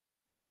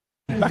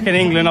back in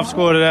England, I've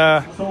scored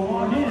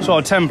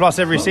sort of 10 plus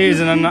every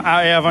season, and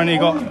out here I've only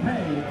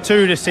got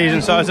 2 this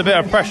season, so it's a bit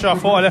of pressure. I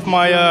thought I left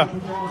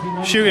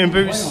my shooting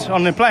boots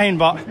on the plane,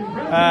 but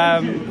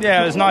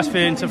yeah, it was a nice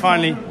feeling to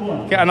finally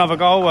get another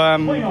goal. I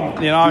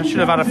should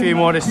have had a few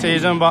more this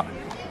season, but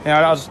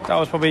that was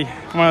probably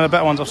one of the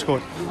better ones I've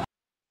scored.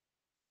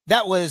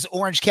 That was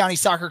Orange County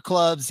Soccer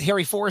Club's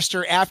Harry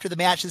Forrester after the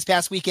match this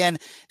past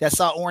weekend that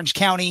saw Orange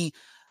County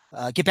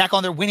get back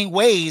on their winning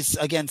ways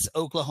against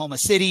Oklahoma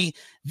City.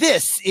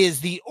 This is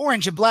the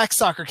Orange and Black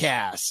Soccer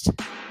Cast.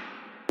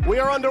 We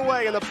are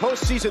underway in the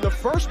postseason, the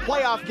first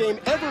playoff game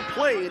ever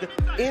played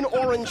in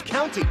Orange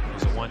County.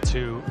 It's a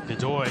 1-2,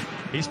 Godoy.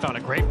 He's found a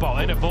great ball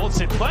into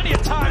Voltson. Plenty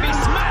of time. He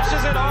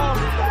smashes it home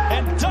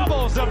and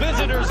doubles the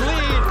visitors'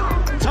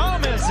 lead.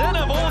 Thomas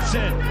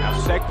Voltson. Now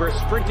Segber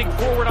sprinting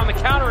forward on the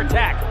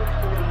counterattack.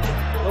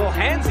 A little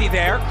handsy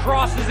there.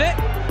 Crosses it.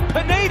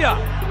 Pineda,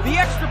 the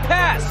extra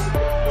pass.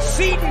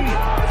 Seaton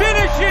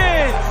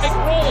finishes. It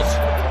rolls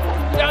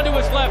down to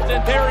his left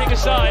and burying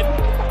aside.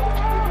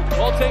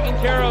 Well taken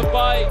care of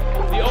by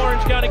the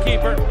Orange County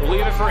keeper. We'll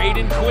leave it for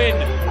Aiden Quinn.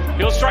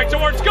 He'll strike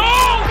towards goal,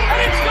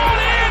 and it's gone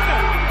in!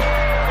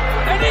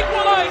 An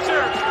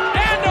equalizer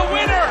and a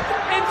winner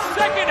in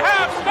second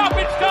half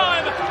stoppage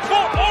time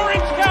for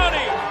Orange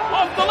County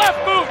off the left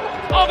boot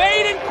of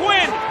Aiden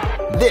Quinn.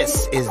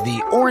 This is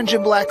the Orange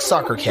and Black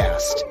Soccer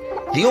Cast,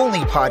 the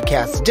only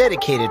podcast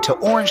dedicated to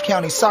Orange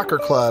County Soccer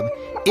Club,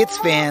 its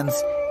fans,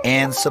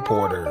 and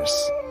supporters.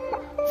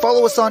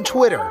 Follow us on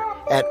Twitter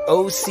at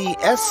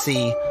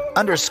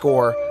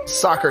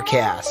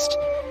OCSC_SoccerCast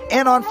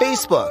and on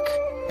Facebook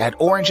at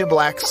Orange and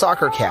Black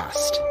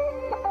SoccerCast.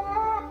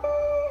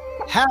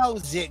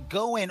 How's it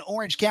going,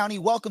 Orange County?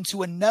 Welcome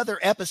to another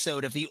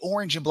episode of the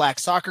Orange and Black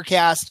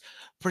SoccerCast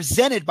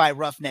presented by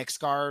Roughneck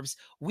Scarves.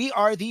 We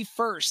are the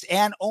first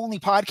and only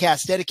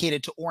podcast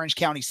dedicated to Orange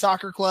County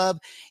Soccer Club,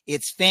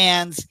 its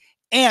fans,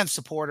 and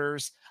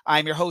supporters.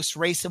 I'm your host,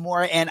 Ray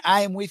Zamora, and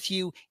I am with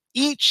you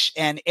each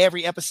and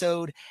every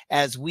episode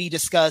as we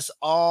discuss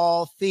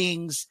all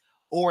things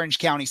Orange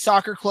County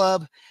Soccer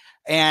Club.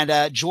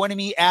 And joining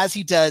me as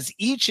he does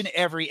each and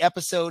every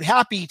episode,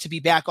 happy to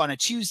be back on a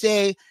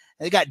Tuesday.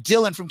 I got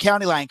Dylan from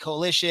County Line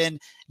Coalition.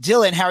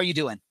 Dylan, how are you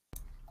doing?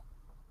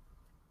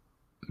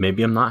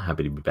 Maybe I'm not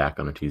happy to be back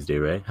on a Tuesday,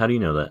 Ray. How do you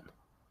know that?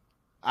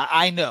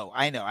 I know.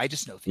 I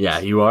just know things. Yeah,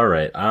 you are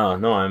right.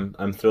 No,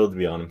 I'm thrilled to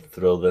be on. I'm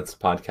thrilled it's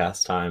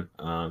podcast time.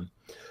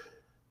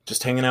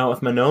 Just hanging out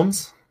with my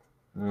gnomes.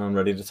 I'm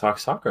ready to talk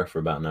soccer for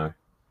about an hour.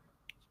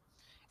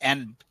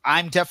 And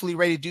I'm definitely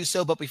ready to do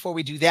so. But before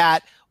we do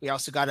that, we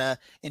also got to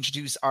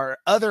introduce our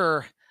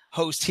other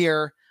host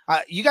here.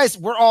 You guys,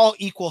 we're all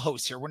equal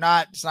hosts here.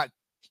 It's not,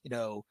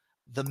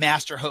 the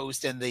master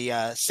host and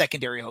the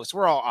secondary host.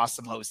 We're all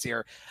awesome hosts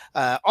here.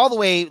 All the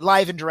way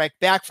live and direct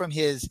back from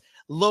his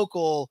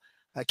local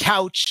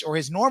couch, or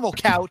his normal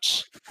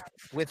couch,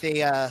 with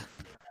a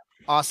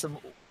awesome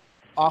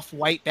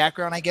off-white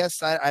background, I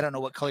guess. I don't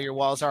know what color your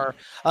walls are.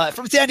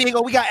 From San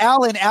Diego, we got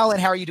Alan. Alan,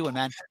 how are you doing,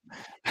 man?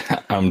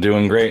 I'm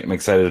doing great. I'm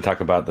excited to talk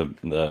about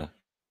the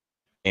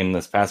game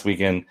this past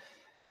weekend,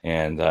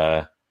 and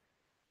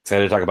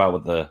excited to talk about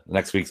what the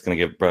next week's going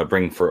to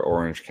bring for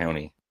Orange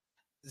County.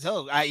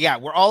 So, yeah,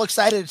 we're all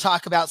excited to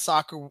talk about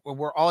soccer.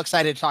 We're all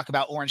excited to talk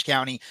about Orange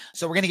County.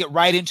 So we're going to get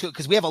right into it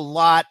because we have a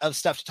lot of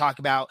stuff to talk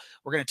about.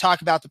 We're going to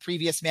talk about the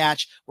previous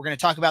match. We're going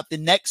to talk about the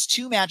next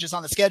 2 matches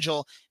on the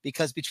schedule,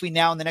 because between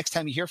now and the next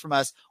time you hear from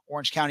us,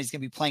 Orange County is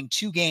going to be playing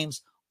 2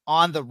 games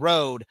on the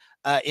road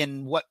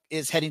in what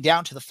is heading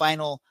down to the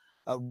final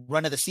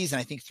run of the season.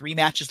 I think 3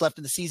 matches left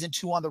in the season,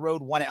 2 on the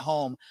road, 1 at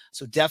home.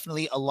 So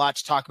definitely a lot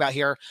to talk about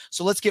here.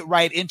 So let's get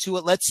right into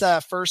it. Let's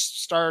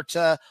first start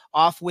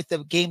off with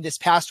the game this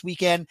past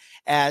weekend,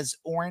 as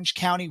Orange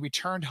County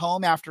returned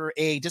home after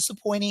a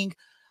disappointing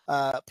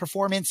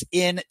performance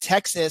in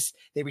Texas.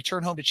 They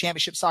returned home to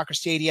Championship Soccer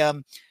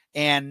Stadium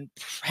and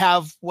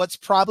have what's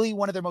probably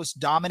one of their most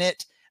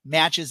dominant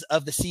matches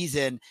of the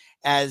season,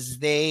 as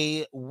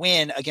they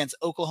win against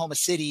Oklahoma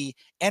City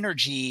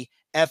Energy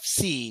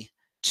FC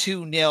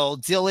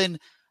 2-0. Dylan,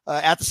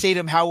 at the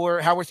stadium, how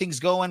were things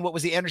going? What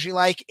was the energy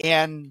like?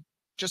 And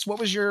just what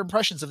was your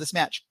impressions of this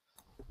match?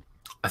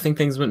 I think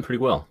things went pretty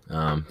well.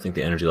 I think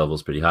the energy level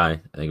is pretty high.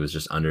 I think it was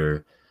just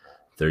under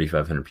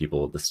 3,500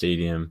 people at the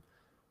stadium.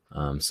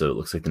 So it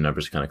looks like the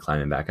numbers are kind of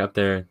climbing back up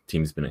there.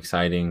 Team's been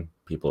exciting.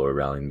 People are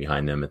rallying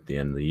behind them at the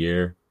end of the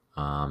year.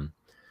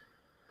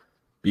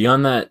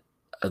 Beyond that,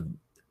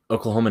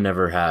 Oklahoma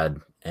never had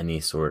any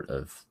sort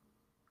of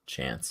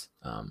chance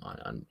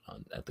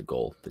at the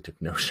goal. They took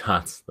no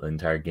shots the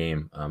entire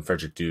game.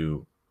 Frederick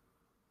Dew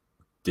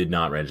did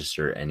not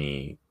register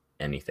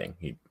anything.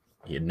 He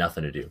had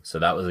nothing to do. So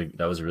that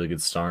was a really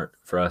good start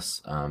for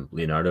us.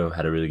 Leonardo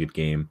had a really good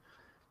game.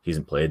 He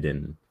hasn't played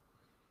in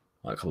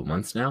a couple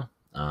months now.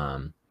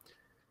 And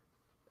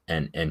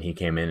he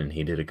came in and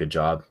he did a good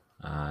job.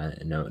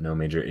 No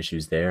major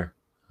issues there.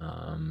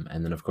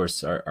 And then of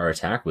course our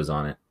attack was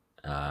on it.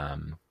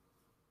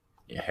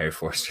 Harry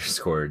Forrester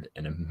scored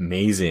an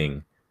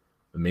amazing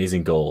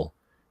goal.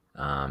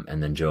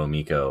 And then Joe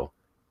Amico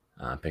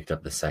picked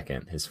up the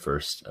second, his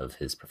first of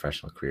his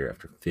professional career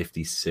after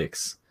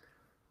 56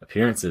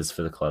 appearances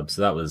for the club.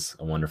 So that was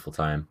a wonderful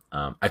time.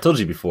 I told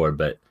you before,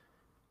 but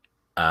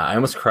I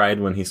almost cried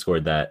when he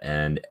scored that,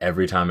 and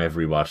every time I've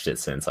rewatched it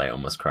since, I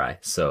almost cry.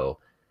 So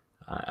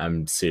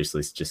I'm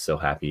seriously just so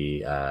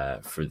happy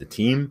for the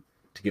team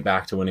to get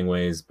back to winning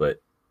ways,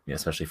 but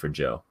especially for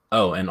Joe.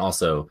 Oh, and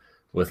also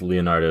with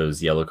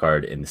Leonardo's yellow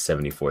card in the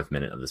 74th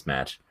minute of this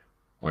match,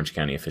 Orange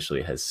County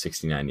officially has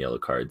 69 yellow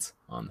cards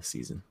on the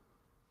season.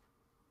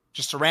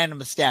 Just a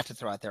random stat to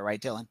throw out there,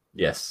 right, Dylan?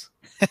 Yes.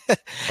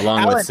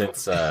 Along with,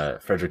 since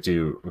Frederick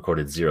Dew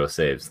recorded 0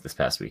 saves this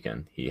past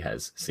weekend, he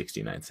has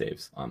 69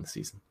 saves on the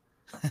season.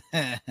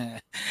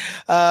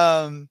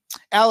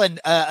 Alan,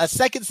 a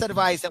second set of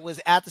eyes that was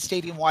at the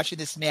stadium watching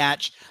this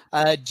match.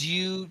 Do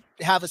you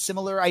have a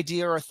similar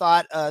idea or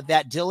thought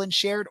that Dylan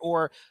shared,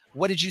 or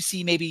what did you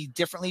see maybe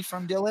differently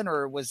from Dylan,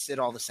 or was it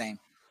all the same?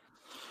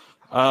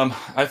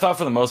 I thought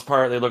for the most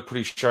part they looked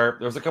pretty sharp.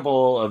 There was a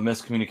couple of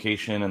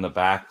miscommunication in the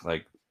back,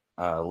 like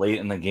late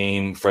in the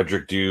game,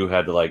 Frederick Dew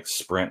had to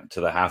sprint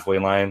to the halfway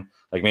line.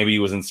 Like maybe he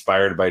was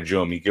inspired by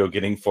Joe Amico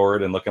getting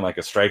forward and looking like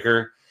a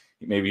striker.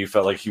 Maybe he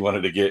felt like he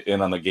wanted to get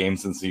in on the game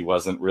since he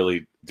wasn't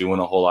really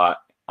doing a whole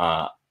lot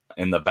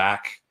in the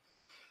back.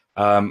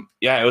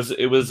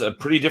 It was a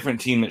pretty different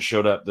team that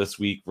showed up this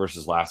week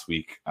versus last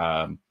week.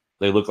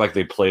 They looked like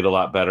they played a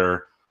lot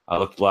better,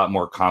 looked a lot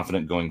more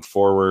confident going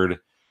forward.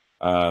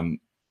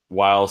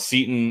 While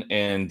Seton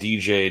and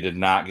DJ did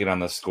not get on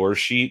the score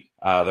sheet,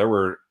 there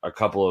were a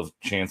couple of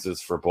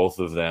chances for both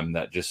of them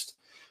that just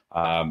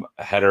a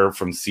header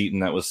from Seton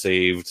that was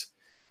saved,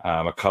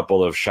 a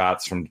couple of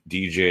shots from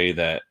DJ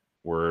that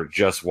were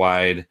just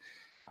wide.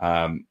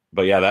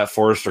 But yeah, that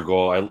Forrester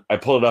goal, I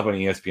pulled it up on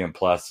ESPN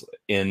Plus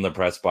in the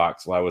press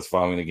box while I was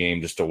following the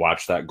game just to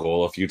watch that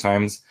goal a few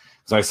times.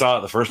 So I saw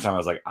it the first time. I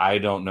was like, I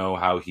don't know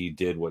how he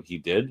did what he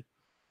did.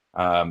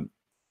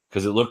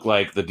 Because it looked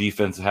like the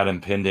defense had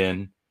him pinned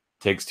in,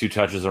 takes 2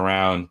 touches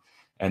around.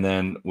 And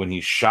then when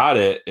he shot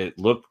it, it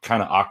looked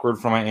kind of awkward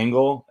from my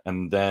angle.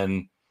 And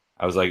then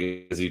I was like,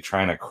 is he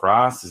trying to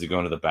cross? Is he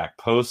going to the back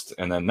post?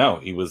 And then no,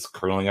 he was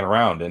curling it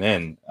around and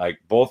in. Like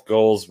both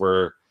goals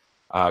were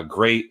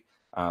great.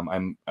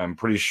 I'm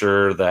pretty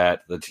sure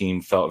that the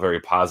team felt very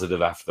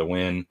positive after the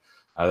win.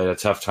 They had a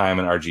tough time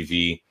in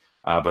RGV,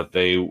 but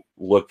they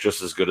looked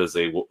just as good as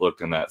they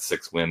looked in that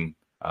 6-game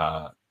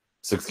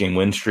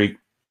win streak,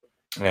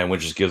 and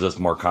which just gives us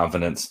more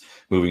confidence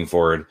moving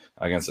forward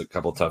against a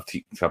couple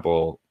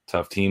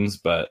tough teams.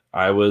 But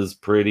I was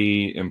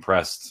pretty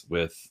impressed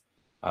with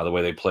the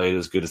way they played. It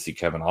was good to see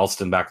Kevin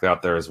Alston back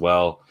out there as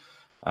well.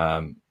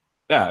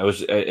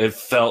 It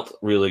felt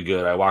really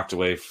good. I walked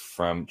away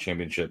from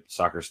Championship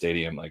Soccer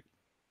Stadium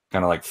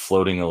kind of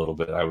floating a little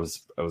bit. I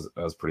was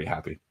pretty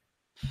happy.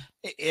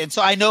 And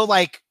so I know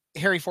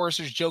Harry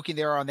Forrester's joking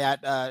there on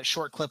that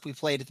short clip we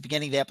played at the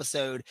beginning of the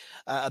episode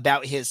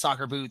about his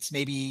soccer boots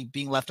maybe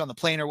being left on the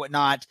plane or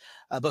whatnot.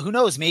 But who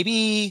knows?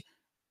 Maybe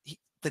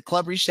the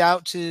club reached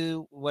out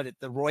to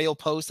the Royal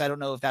Post. I don't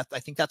know if I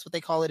think that's what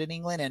they call it in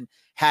England, and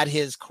had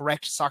his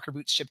correct soccer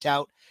boots shipped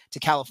out to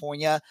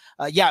California.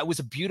 It was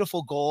a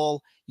beautiful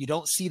goal. You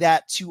don't see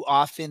that too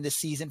often this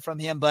season from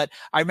him. But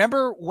I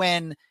remember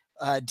when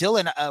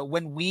Dylan,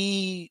 when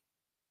we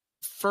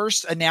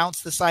first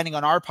announced the signing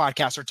on our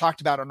podcast, or talked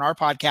about on our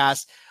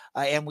podcast,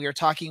 and we were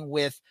talking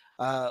with,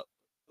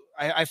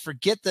 I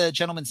forget the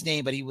gentleman's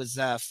name, but he was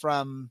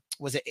from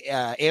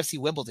AFC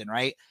Wimbledon,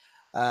 right?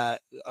 A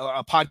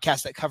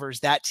podcast that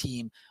covers that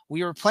team.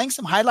 We were playing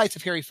some highlights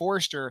of Harry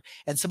Forrester,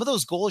 and some of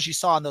those goals you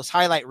saw in those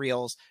highlight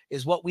reels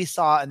is what we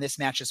saw in this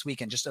match this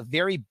weekend. Just a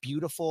very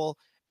beautiful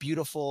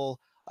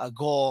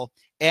goal.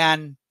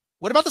 And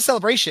what about the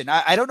celebration?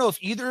 I don't know if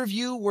either of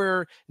you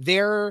were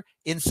there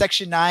in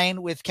Section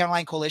 9 with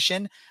County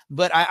Coalition,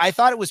 but I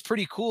thought it was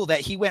pretty cool that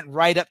he went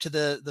right up to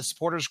the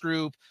supporters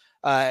group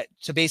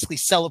to basically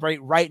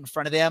celebrate right in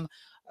front of them.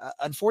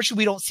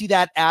 Unfortunately, we don't see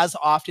that as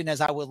often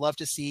as I would love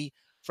to see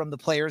from the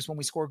players when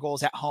we score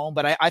goals at home.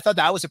 But I thought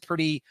that was a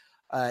pretty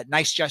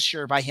nice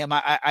gesture by him.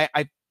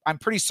 I'm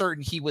pretty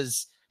certain he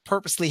was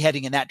purposely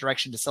heading in that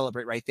direction to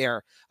celebrate right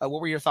there.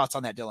 What were your thoughts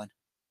on that, Dylan?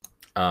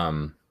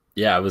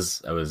 I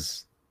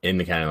was in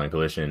the County Line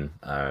Coalition,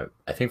 I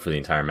think for the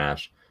entire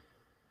match.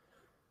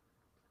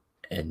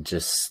 And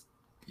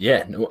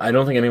I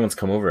don't think anyone's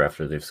come over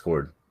after they've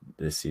scored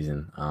this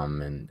season.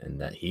 And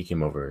that he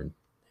came over,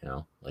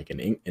 like an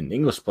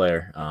English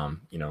player,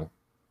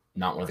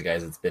 not one of the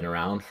guys that's been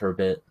around for a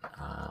bit,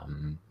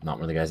 not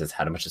one of the guys that's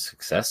had a bunch of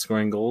success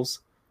scoring goals.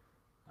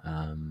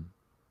 And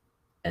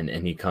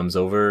he comes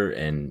over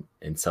and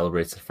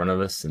celebrates in front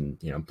of us, and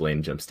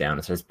Blaine jumps down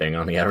and starts banging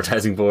on the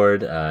advertising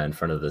board in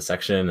front of the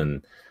section,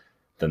 and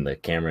then the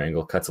camera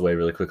angle cuts away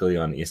really quickly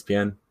on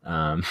ESPN.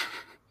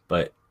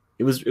 But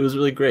it was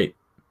really great.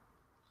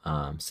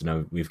 So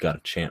now we've got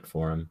a chant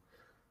for him.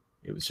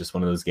 It was just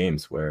one of those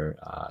games where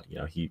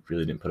he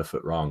really didn't put a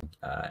foot wrong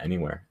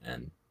anywhere,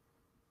 and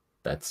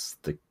that's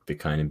the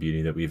kind of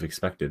beauty that we've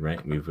expected,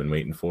 right? We've been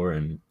waiting for,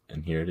 and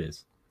here it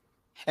is.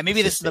 And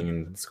maybe this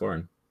is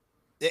scoring.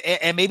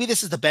 and maybe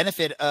this is the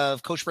benefit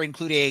of Coach Braden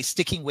Cloutier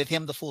sticking with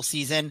him the full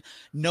season,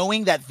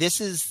 knowing that this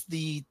is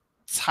the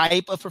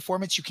type of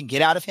performance you can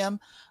get out of him.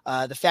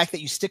 The fact that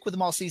you stick with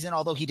him all season,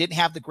 although he didn't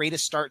have the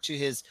greatest start to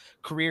his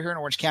career here in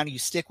Orange County, you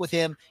stick with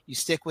him, you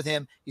stick with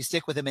him, you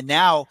stick with him. And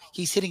now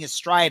he's hitting his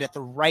stride at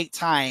the right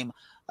time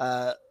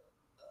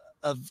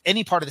of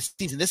any part of the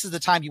season. This is the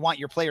time you want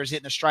your players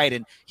hitting a stride.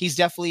 And he's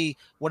definitely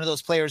one of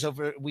those players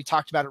we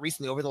talked about it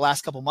recently over the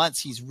last couple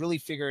months. He's really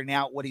figuring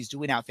out what he's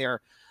doing out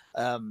there.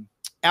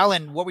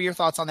 Alan, what were your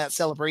thoughts on that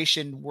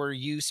celebration? Were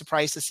you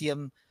surprised to see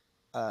him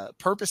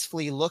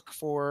purposefully look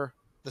for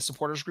the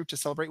supporters group to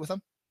celebrate with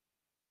him?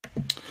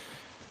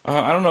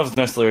 I don't know if it's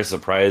necessarily a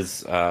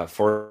surprise.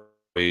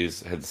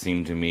 Forrester had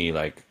seemed to me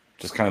like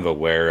just kind of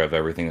aware of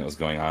everything that was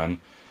going on,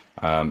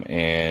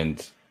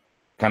 and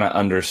kind of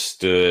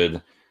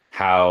understood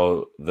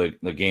how the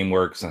game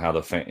works and how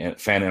the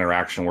fan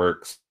interaction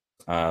works.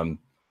 He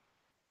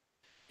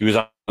was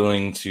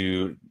willing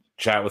to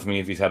chat with me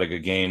if he's had a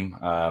good game,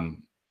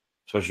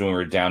 especially when we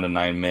were down to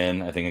 9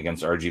 men, I think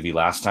against RGV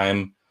last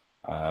time.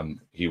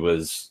 He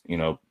was,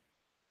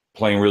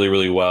 playing really,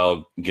 really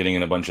well, getting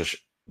in a bunch of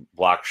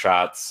block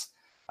shots,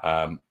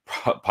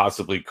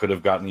 possibly could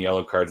have gotten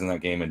yellow cards in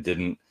that game and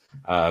didn't.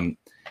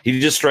 He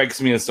just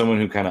strikes me as someone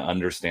who kind of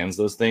understands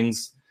those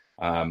things,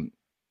 and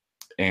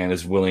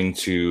is willing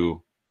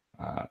to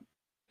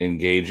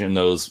engage in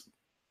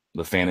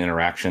the fan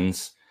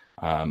interactions,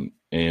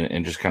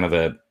 in just kind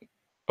of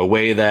a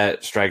way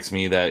that strikes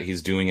me that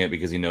he's doing it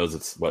because he knows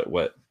it's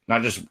what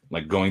not just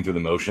like going through the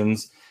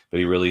motions, but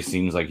he really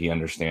seems like he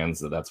understands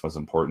that that's what's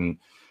important.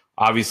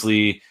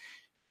 Obviously,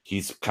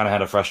 he's kind of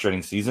had a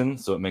frustrating season,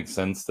 so it makes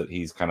sense that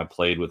he's kind of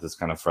played with this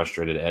kind of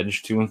frustrated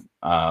edge to him.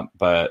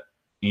 But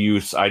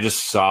I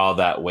just saw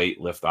that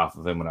weight lift off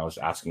of him when I was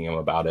asking him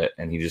about it,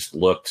 and he just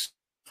looked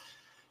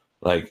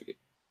like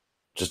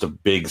just a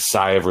big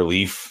sigh of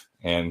relief,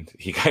 and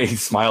he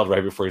smiled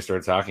right before he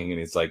started talking, and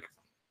he's like,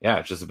 yeah,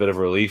 it's just a bit of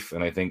relief.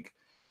 And I think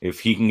if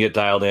he can get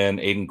dialed in,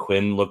 Aiden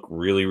Quinn look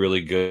really,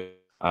 really good.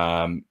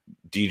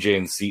 DJ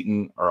and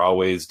Seaton are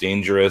always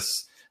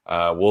dangerous.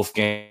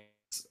 Wolfgang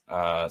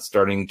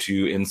starting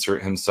to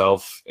insert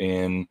himself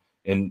in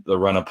the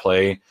run of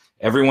play.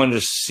 Everyone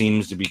just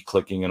seems to be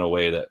clicking in a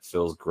way that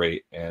feels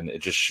great, and it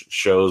just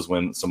shows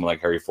when someone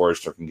like Harry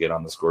Forrester can get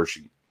on the score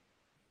sheet.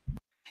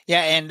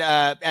 Yeah, and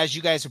as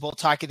you guys are both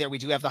talking there, we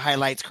do have the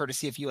highlights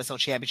courtesy of USL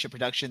Championship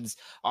Productions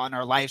on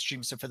our live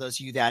stream. So for those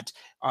of you that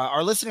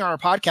are listening on our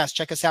podcast,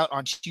 check us out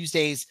on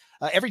Tuesdays.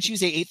 Every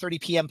Tuesday,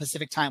 8:30 p.m.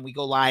 Pacific time, we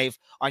go live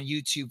on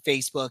YouTube,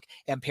 Facebook,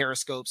 and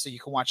Periscope. So you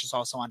can watch us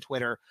also on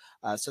Twitter.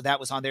 So that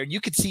was on there. And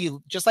you could see,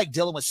 just like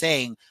Dylan was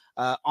saying,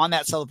 on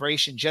that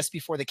celebration, just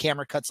before the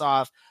camera cuts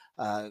off,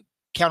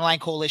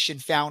 Counterline Coalition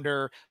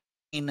founder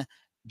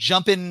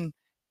jumping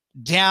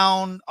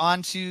down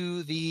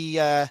onto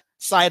the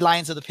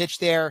sidelines of the pitch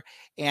there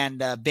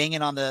and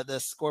banging on the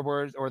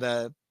scoreboard or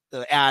the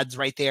ads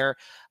right there.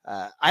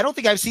 I don't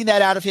think I've seen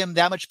that out of him,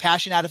 that much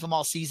passion out of him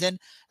all season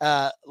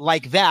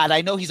like that.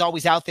 I know he's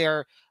always out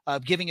there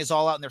giving his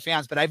all out in their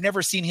fans, but I've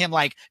never seen him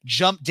like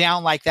jump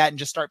down like that and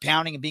just start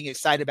pounding and being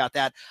excited about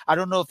that. I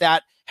don't know if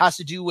that has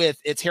to do with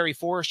it's Harry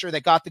Forrester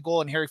that got the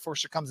goal and Harry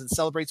Forrester comes and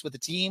celebrates with the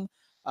team,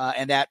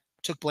 and that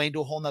took Blaine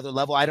to a whole nother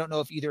level. I don't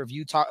know if either of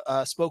you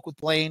spoke with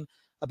Blaine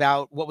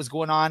about what was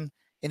going on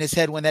in his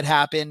head when that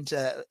happened.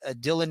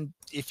 Dylan,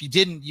 if you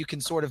didn't, you can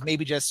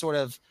maybe just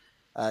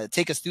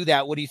take us through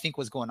that. What do you think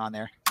was going on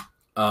there?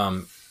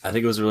 I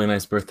think it was a really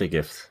nice birthday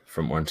gift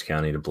from Orange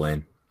County to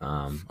Blaine.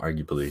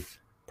 Arguably,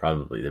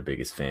 probably their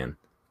biggest fan,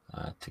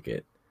 to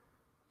get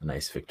a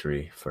nice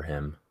victory for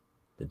him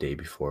the day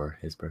before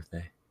his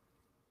birthday.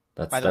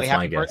 That's By the way,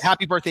 my guess.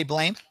 Happy birthday,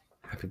 Blaine.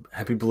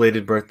 Happy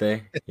belated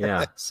birthday.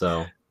 Yeah.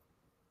 So,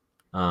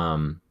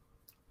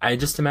 I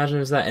just imagine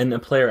it was that, and a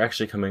player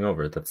actually coming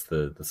over. That's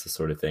the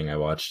sort of thing. I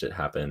watched it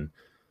happen.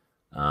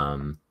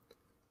 My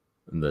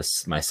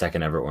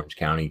second ever Orange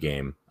County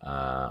game.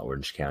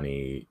 Orange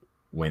County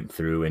went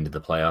through into the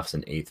playoffs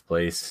in 8th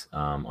place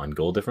on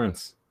goal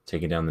difference,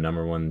 taking down the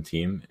number 1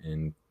 team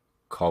in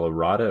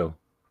Colorado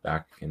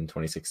back in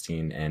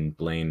 2016. And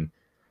Blaine,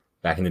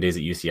 back in the days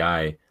at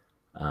UCI,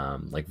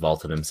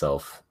 vaulted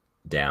himself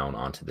down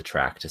onto the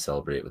track to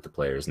celebrate with the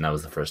players, and that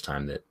was the first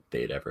time that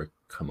they'd ever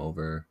come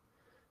over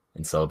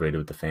and celebrated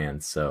with the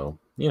fans. So,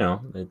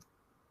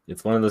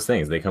 it's one of those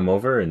things. They come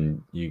over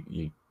and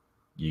you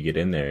get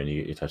in there and you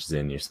get your touches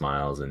in, your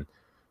smiles, and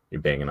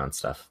you're banging on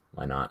stuff.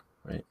 Why not,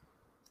 right?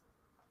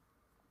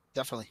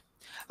 Definitely.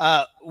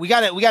 We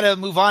gotta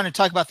move on and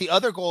talk about the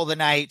other goal of the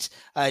night.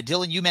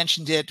 Dylan, you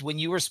mentioned it when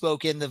you were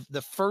spoken,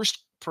 the first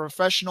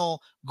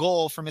professional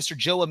goal for Mr.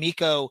 Joe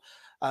Amico,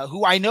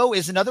 who I know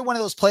is another one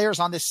of those players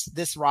on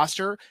this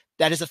roster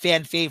that is a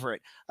fan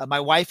favorite. My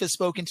wife has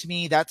spoken to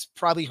me. That's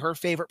probably her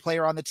favorite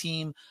player on the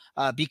team,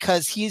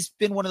 because he's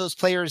been one of those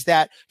players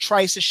that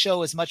tries to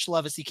show as much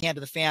love as he can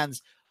to the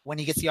fans when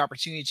he gets the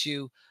opportunity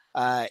to.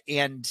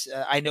 And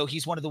I know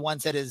he's one of the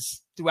ones that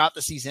is throughout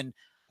the season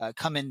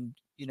come and,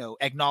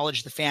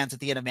 acknowledge the fans at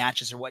the end of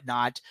matches or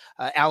whatnot.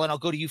 Alan, I'll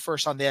go to you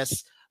first on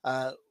this.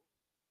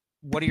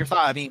 what are your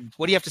thoughts? I mean,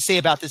 what do you have to say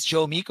about this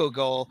Joe Amico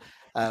goal?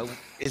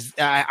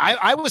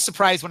 I was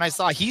surprised when I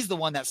saw he's the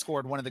one that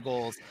scored one of the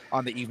goals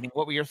on the evening.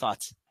 What were your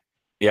thoughts?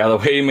 Yeah, the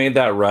way he made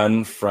that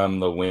run from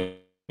the wing,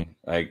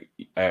 like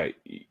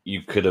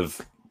you could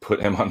have put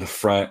him on the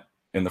front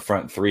in the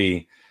front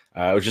three.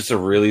 It was just a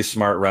really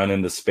smart run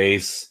into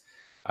space.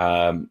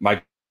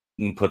 Mike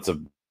puts a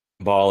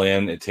ball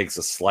in. It takes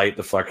a slight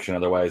deflection.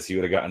 Otherwise, he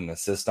would have gotten an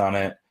assist on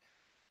it.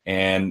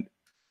 And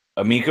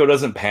Amico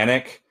doesn't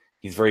panic.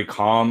 He's very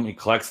calm. He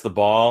collects the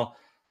ball,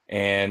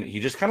 and he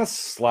just kind of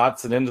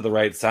slots it into the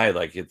right side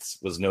like it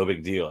was no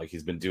big deal. Like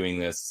he's been doing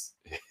this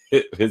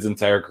his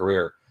entire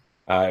career.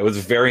 It was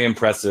very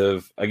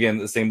impressive. Again,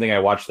 the same thing. I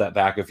watched that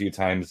back a few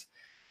times.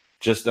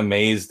 Just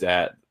amazed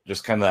at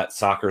just kind of that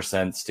soccer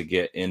sense to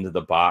get into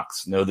the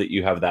box, know that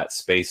you have that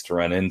space to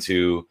run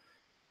into,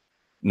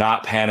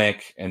 not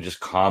panic, and just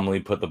calmly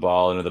put the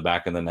ball into the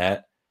back of the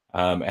net.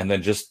 And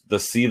then just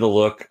see the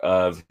look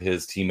of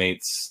his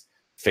teammates'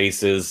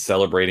 faces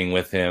celebrating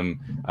with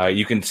him.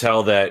 You can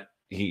tell that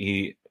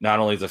he not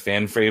only is a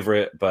fan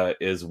favorite, but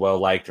is well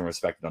liked and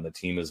respected on the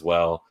team as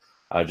well.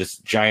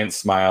 Just giant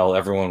smile.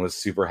 Everyone was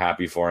super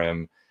happy for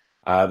him.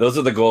 Those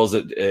are the goals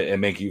that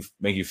make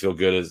you feel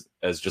good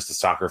as just a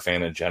soccer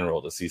fan in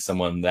general, to see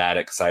someone that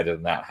excited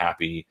and that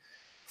happy.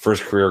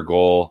 First career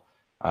goal.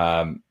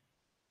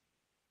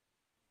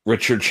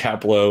 Richard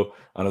Chaplow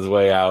on his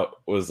way out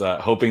was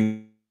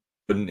hoping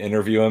wouldn't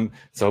interview him,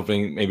 so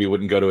hoping maybe it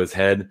wouldn't go to his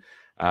head.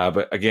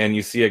 But again,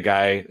 you see a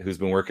guy who's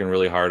been working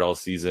really hard all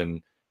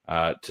season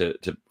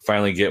to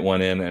finally get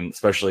one in, and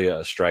especially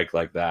a strike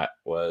like that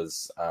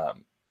was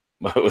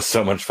it was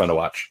so much fun to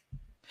watch.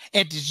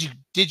 And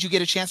did you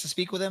get a chance to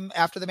speak with him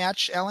after the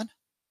match, Alan?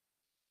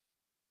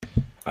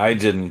 I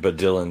didn't, but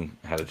Dylan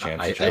had a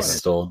chance. I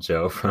stole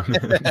Joe from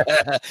him.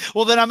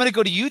 Well, then I'm going to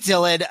go to you,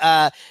 Dylan.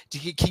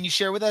 Can you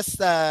share with us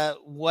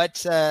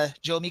what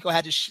Joe Amico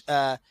had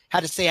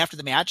to say after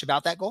the match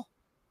about that goal?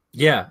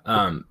 Yeah,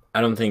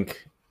 I don't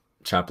think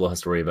Chaplow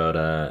has to worry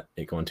about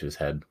it going to his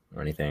head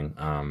or anything.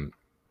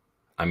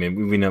 I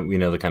mean, we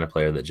know the kind of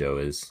player that Joe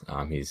is.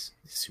 He's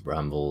super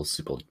humble,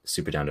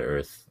 super down to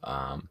earth.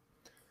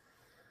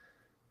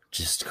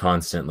 Just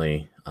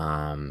constantly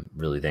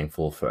really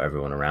thankful for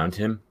everyone around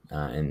him.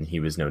 And he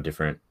was no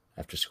different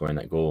after scoring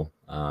that goal.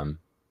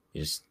 He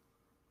just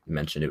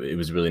mentioned it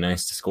was really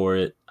nice to score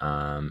it.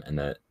 And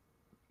that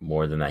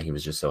more than that, he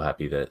was just so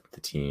happy that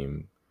the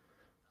team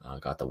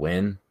got the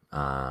win,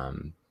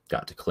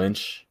 got to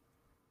clinch,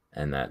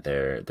 and that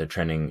they're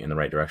trending in the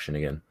right direction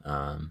again,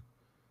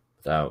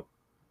 without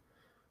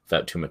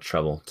too much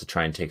trouble, to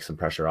try and take some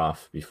pressure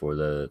off before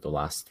the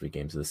last 3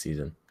 games of the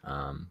season.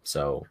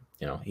 So,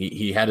 you know,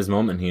 he had his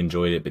moment, he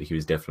enjoyed it, but he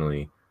was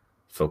definitely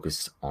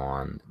focused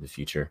on the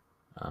future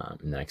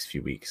in the next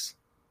few weeks,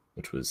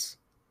 which was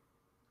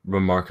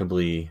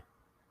remarkably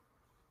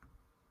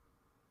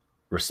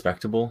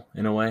respectable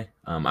in a way.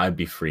 I'd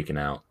be freaking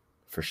out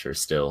for sure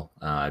still.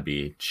 I'd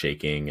be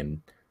shaking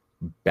and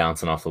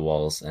bouncing off the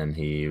walls, and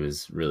he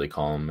was really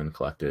calm and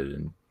collected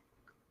and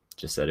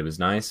just said it was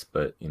nice,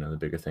 but you know, the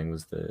bigger thing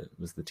was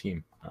the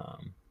team.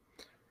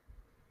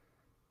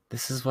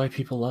 This is why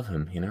people love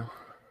him, you know.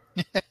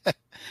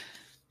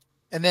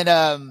 And then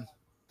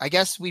I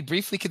guess we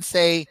briefly could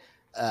say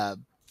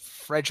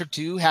Frederick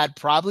Dew had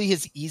probably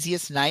his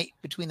easiest night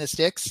between the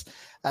sticks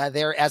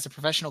there as a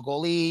professional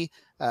goalie.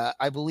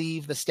 I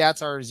believe the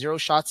stats are 0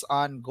 shots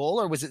on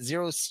goal, or was it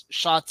 0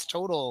 shots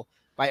total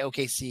by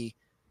OKC?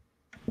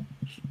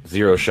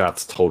 0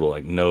 shots total,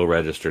 like no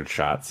registered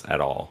shots at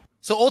all.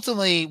 So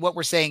ultimately what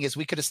we're saying is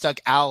we could have stuck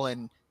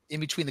Allen in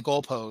between the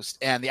goalpost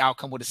and the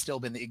outcome would have still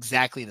been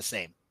exactly the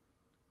same.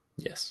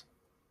 Yes.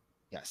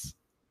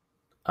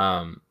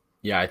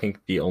 Yeah, I think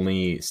the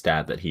only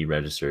stat that he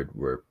registered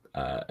were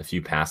a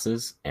few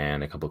passes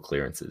and a couple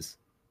clearances.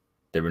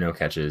 There were no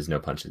catches, no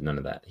punches, none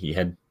of that. He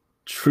had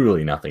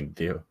truly nothing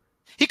to do.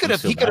 He could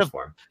have,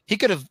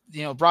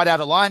 you know, brought out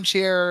a lawn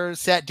chair,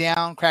 sat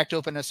down, cracked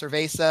open a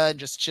cerveza, and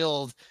just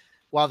chilled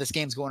while this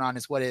game's going on,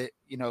 is what it,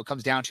 you know,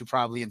 comes down to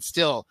probably. And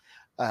still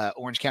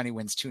Orange County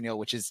wins 2-0,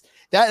 which is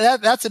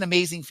that's an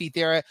amazing feat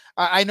there.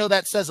 I know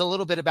that says a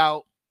little bit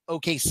about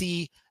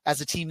OKC as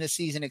a team this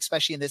season,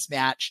 especially in this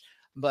match,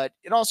 but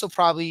it also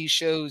probably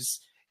shows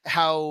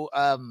how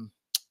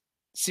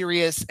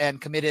serious and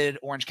committed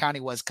Orange County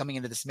was coming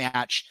into this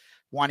match,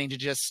 wanting to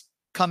just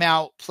come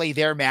out, play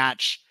their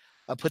match,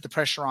 put the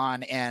pressure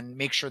on, and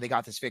make sure they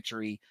got this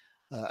victory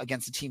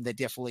against a team that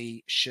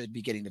definitely should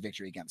be getting the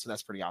victory again. So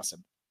that's pretty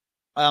awesome.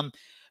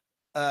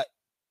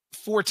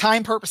 For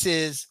time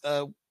purposes,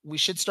 we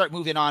should start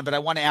moving on, but I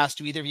want to ask,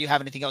 do either of you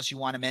have anything else you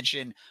want to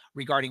mention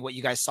regarding what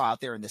you guys saw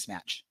out there in this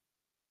match?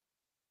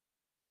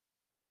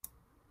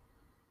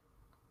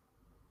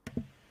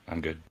 I'm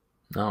good.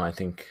 No, I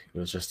think it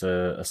was just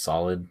a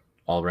solid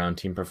all-around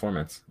team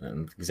performance,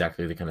 and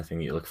exactly the kind of thing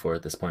that you look for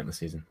at this point in the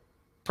season.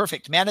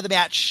 Perfect. Man of the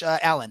match,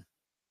 Alan.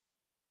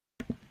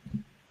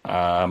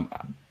 I'm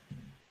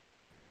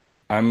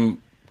going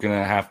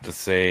to have to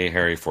say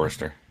Harry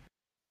Forrester.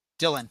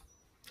 Dylan.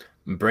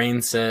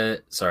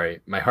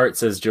 My heart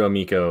says Joe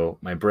Amico.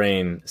 My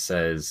brain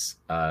says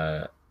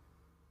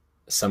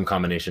some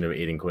combination of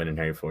Aiden Quinn and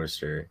Harry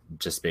Forrester,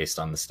 just based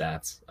on the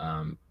stats.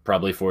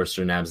 Probably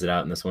Forrester nabs it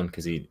out in this one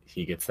because he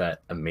gets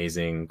that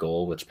amazing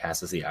goal, which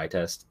passes the eye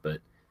test. But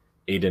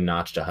Aiden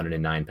notched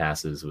 109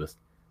 passes with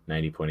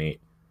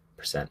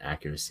 90.8%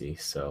 accuracy.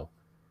 So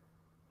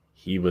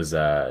he was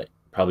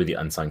probably the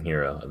unsung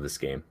hero of this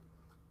game.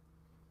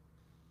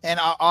 And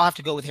I'll have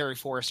to go with Harry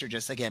Forrester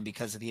just again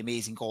because of the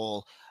amazing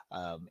goal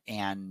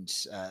and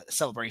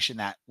celebration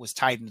that was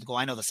tied into the goal.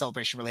 I know the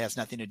celebration really has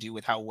nothing to do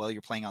with how well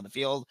you're playing on the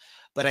field,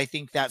 but I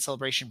think that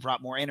celebration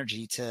brought more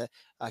energy to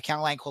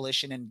County Line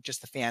Coalition and just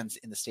the fans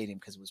in the stadium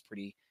because it was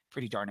pretty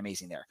darn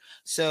amazing there.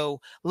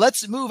 So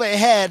let's move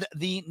ahead.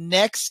 The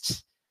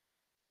next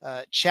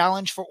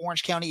challenge for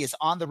Orange County is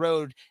on the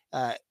road.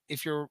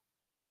 If you're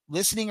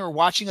listening or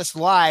watching us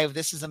live,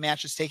 this is a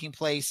match that's taking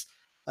place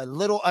a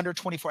little under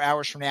 24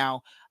 hours from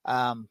now,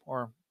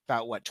 or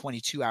about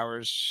 22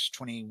 hours,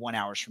 21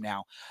 hours from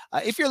now.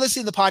 If you're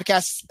listening to the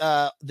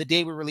podcast, the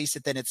day we release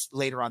it, then it's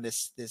later on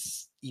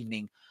this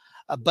evening.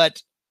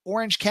 But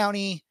Orange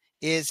County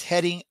is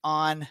heading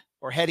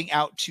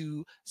out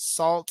to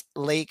Salt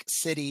Lake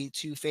City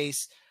to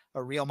face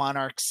a Real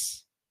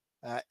Monarchs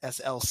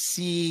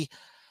SLC.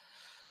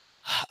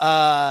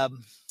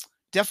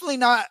 Definitely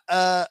not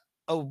a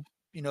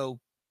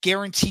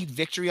guaranteed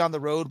victory on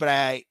the road, but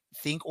I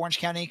think Orange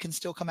County can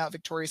still come out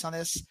victorious on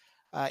this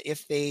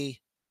if they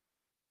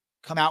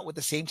come out with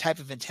the same type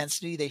of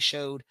intensity they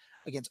showed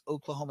against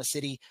Oklahoma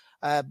City.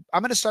 I'm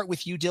going to start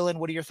with you, Dylan.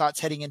 What are your thoughts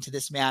heading into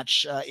this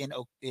match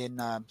in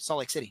Salt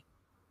Lake City?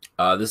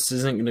 This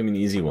isn't going to be an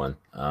easy one.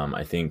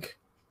 I think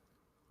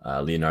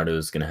Leonardo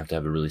is going to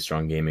have a really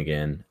strong game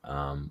again.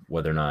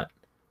 Whether or not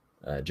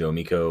Joe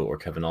Amico or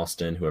Kevin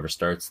Alston, whoever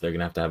starts, they're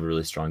going to have a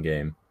really strong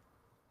game.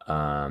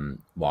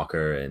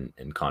 Walker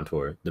and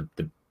Contour,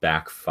 the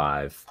back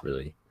five,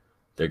 really,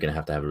 they're going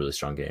to have a really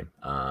strong game.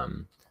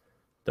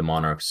 The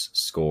Monarchs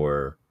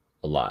score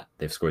a lot.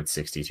 They've scored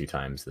 62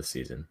 times this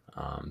season.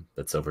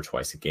 That's over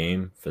twice a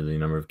game for the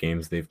number of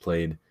games they've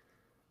played.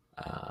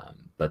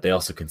 But they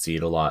also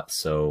concede a lot.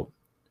 So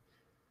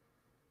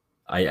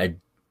I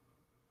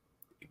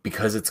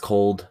because it's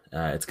cold,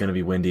 it's going to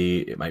be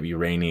windy, it might be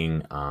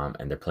raining,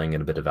 and they're playing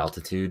at a bit of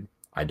altitude.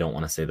 I don't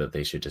want to say that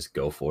they should just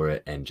go for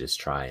it and just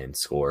try and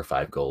score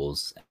 5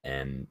 goals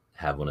and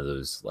have one of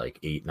those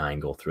 8-9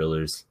 goal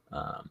thrillers.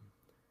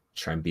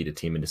 Try and beat a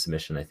team into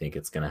submission. I think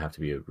it's going to have to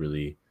be a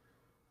really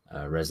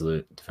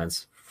resolute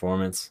defense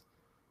performance,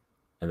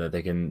 and that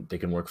they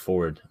can work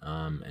forward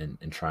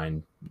and try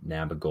and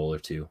nab a goal or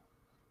two.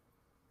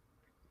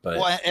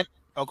 But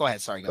go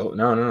ahead. Sorry. Go.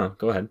 No.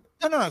 Go ahead.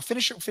 No.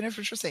 Finish what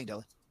you're saying,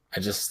 Dylan.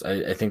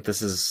 I think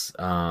this is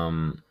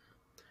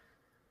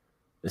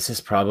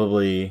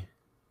probably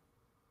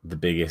the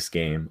biggest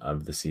game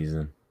of the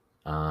season.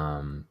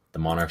 The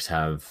Monarchs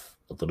have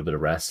a little bit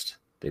of rest.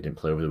 They didn't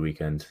play over the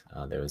weekend.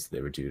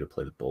 They were due to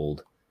play the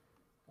Bold.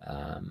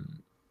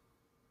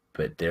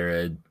 But they're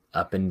an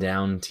up and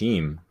down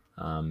team.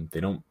 They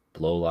don't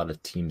blow a lot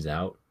of teams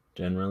out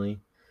generally.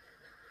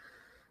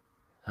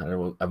 I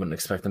wouldn't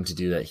expect them to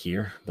do that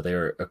here, but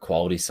they're a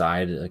quality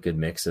side, a good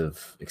mix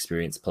of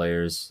experienced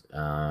players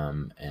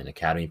and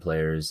academy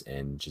players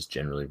and just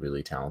generally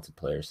really talented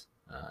players.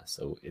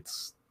 So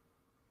it's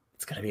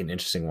going to be an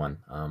interesting one.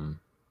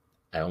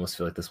 I almost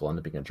feel like this will end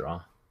up being a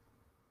draw.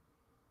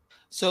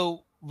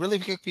 So really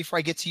quick before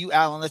I get to you,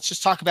 Alan, let's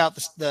just talk about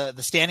the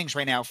standings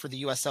right now for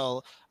the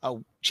USL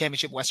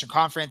Championship Western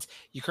Conference.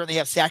 You currently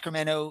have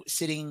Sacramento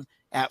sitting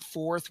at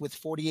 4th with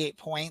 48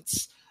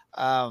 points.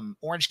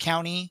 Orange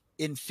County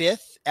in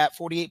 5th at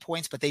 48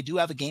 points, but they do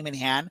have a game in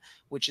hand,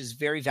 which is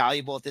very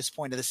valuable at this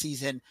point of the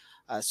season.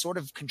 Sort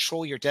of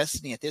control your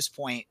destiny at this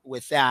point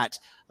with that.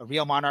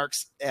 Real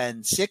Monarchs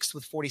in 6th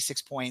with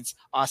 46 points,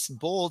 Austin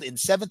Bold in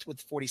 7th with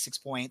 46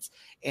 points,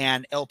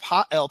 and El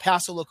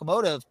Paso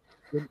Locomotive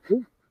in 8th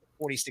with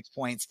 46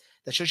 points.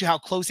 That shows you how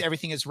close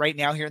everything is right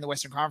now here in the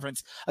Western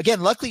Conference.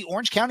 Again, luckily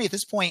Orange County at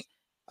this point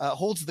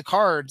holds the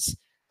cards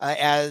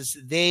as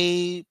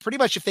they pretty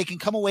much, if they can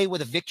come away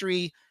with a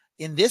victory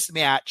in this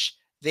match,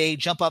 they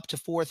jump up to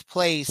 4th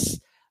place,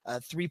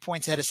 3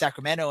 points ahead of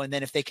Sacramento. And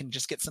then if they can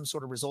just get some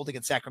sort of result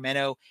against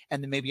Sacramento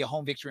and then maybe a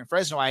home victory in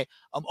Fresno, I'm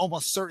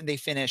almost certain they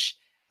finish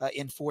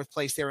in 4th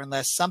place there,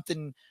 unless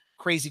something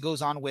crazy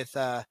goes on with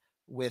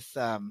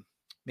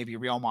maybe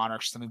Real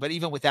Monarchs or something. But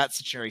even with that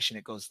situation,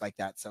 it goes like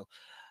that. So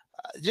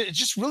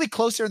just really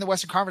close there in the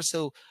Western Conference.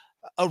 So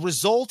a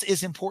result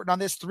is important on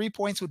this. 3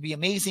 points would be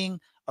amazing.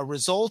 A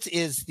result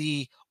is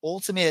the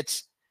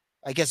ultimate,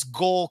 I guess,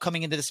 goal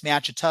coming into this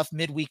match, a tough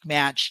midweek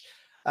match.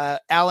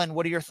 Alan,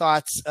 what are your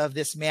thoughts of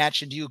this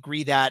match? And do you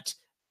agree that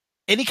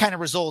any kind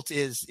of result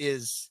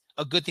is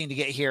a good thing to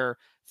get here?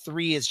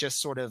 3 is just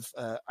sort of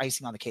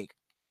icing on the cake.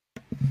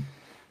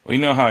 Well, you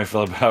know how I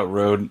feel about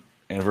road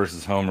and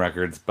versus home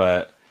records,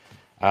 but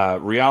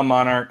Real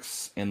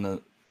Monarchs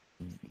in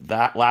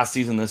that last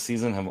season, this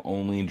season have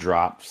only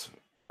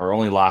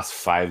lost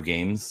 5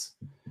 games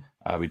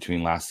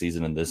between last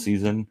season and this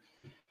season.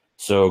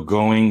 So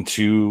going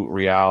to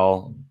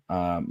Real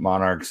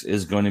Monarchs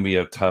is going to be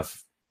a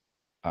tough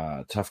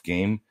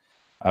game.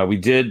 We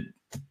did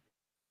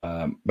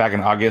back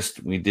in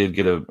August, we did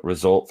get a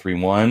result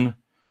 3-1.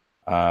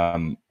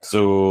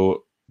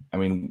 So, I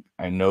mean,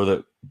 I know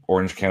that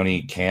Orange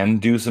County can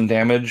do some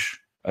damage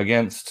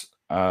against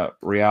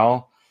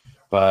Real,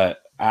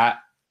 but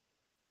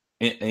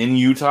in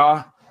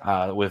Utah,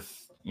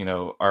 with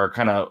our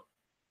kind of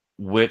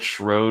which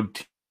road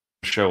to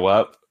show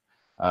up,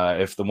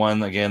 if the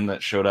one again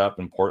that showed up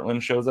in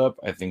Portland shows up,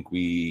 I think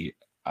we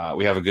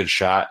have a good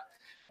shot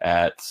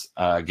at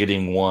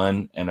getting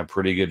 1 and a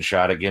pretty good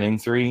shot at getting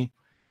 3.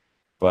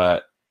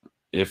 But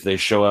if they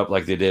show up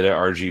like they did at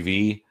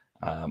RGV,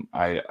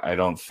 I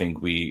don't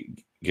think we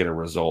get a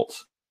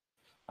result.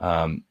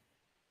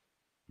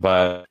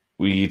 But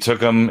we took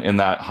them in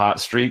that hot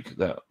streak.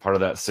 That part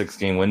of that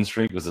 6-game win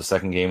streak was the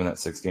second game in that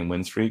 6-game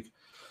win streak.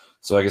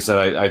 So like I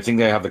said, I think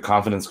they have the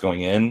confidence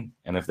going in,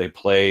 and if they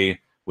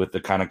play with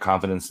the kind of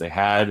confidence they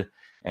had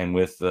and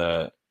with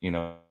the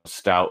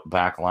stout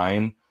back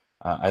line,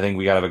 I think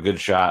we got to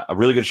have a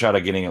really good shot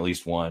at getting at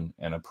least 1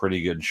 and a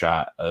pretty good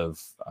shot of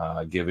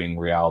giving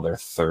Real their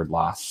 3rd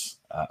loss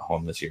at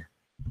home this year.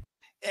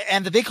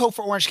 And the big hope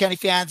for Orange County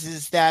fans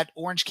is that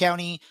Orange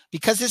County,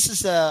 because this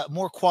is a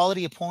more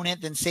quality opponent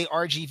than, say,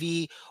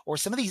 RGV or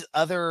some of these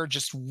other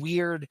just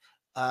weird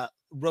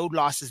road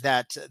losses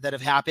that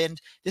have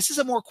happened, this is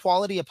a more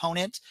quality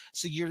opponent.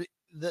 So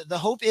the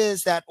hope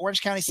is that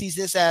Orange County sees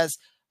this as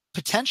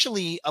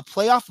potentially a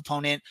playoff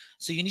opponent.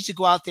 So you need to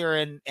go out there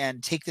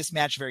and take this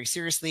match very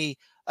seriously.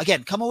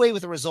 Again, come away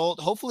with a result,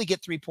 hopefully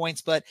get 3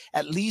 points, but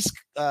at least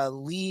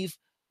leave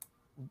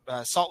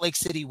Salt Lake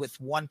City with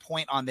 1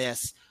 point on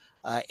this.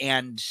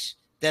 And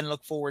then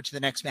look forward to the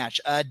next match.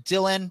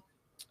 Dylan,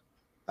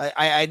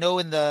 I know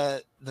in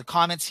the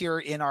comments here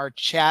in our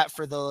chat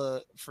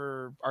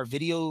for our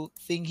video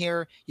thing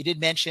here, you did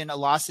mention a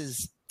loss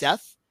is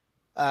death.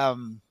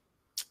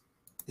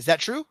 Is that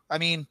true? I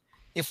mean,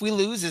 if we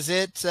lose, is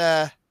it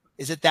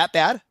that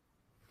bad?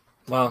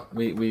 Well,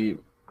 we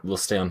will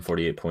stay on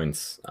 48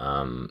 points.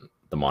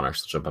 The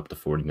Monarchs will jump up to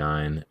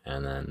 49,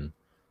 and then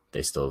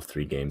they still have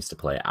 3 games to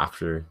play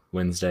after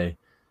Wednesday.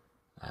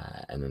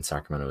 And then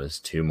Sacramento is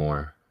 2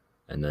 more,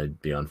 and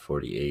they'd be on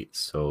 48.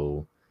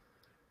 So,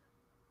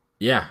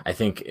 yeah, I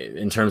think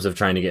in terms of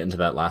trying to get into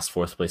that last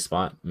 4th place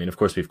spot, I mean, of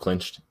course we've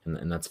clinched,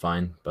 and that's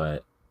fine.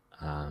 But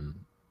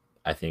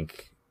I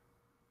think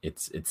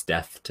it's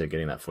death to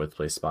getting that 4th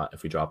place spot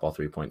if we drop all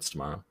 3 points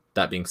tomorrow.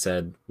 That being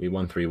said, we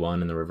won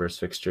 3-1 in the reverse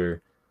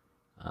fixture.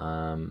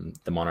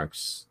 The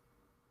Monarchs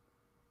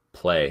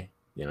play.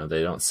 They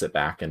don't sit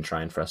back and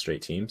try and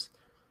frustrate teams.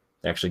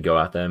 They actually go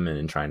at them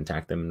and try and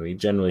attack them, and we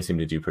generally seem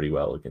to do pretty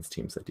well against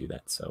teams that do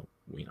that. So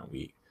we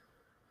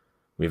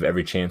have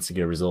every chance to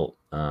get a result,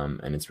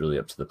 and it's really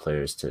up to the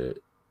players to,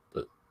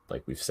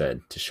 like we've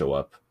said, to show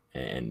up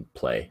and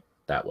play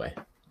that way.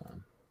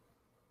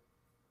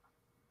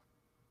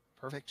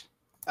 Perfect.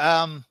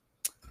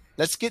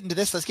 Let's get into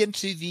this. Let's get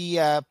into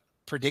the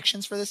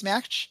predictions for this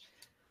match.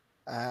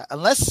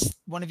 Unless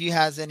one of you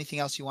has anything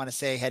else you want to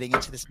say heading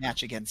into this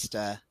match against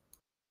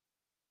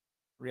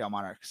Real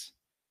Monarchs.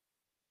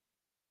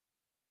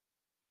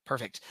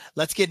 Perfect.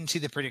 Let's get into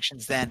the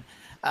predictions then.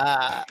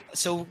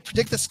 So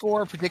predict the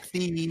score, predict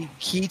the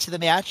key to the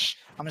match.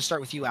 I'm going to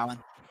start with you, Alan.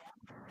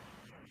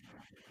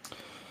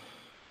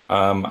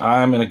 I'm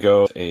going to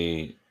go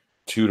a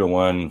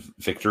 2-1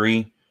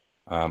 victory.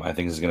 I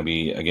think this is going to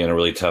be, again, a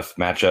really tough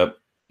matchup.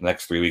 The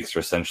next 3 weeks are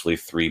essentially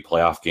 3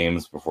 playoff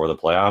games before the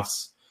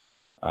playoffs.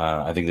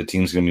 I think the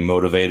team's going to be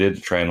motivated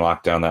to try and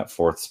lock down that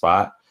 4th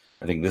spot.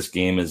 I think this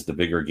game is the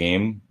bigger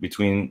game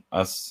between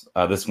us,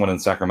 this one in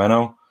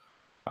Sacramento.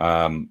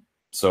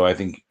 So I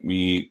think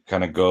we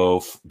kind of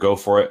go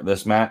for it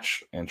this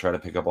match and try to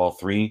pick up all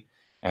 3.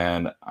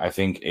 And I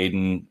think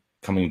Aiden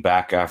coming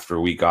back after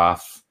a week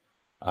off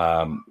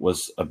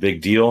was a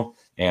big deal.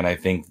 And I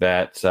think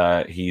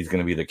that he's going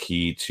to be the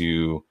key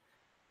to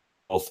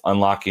both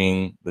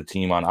unlocking the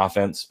team on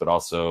offense, but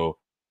also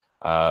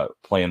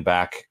playing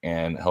back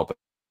and helping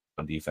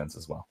on defense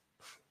as well.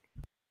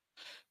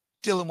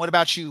 Dylan, what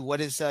about you? What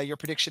is your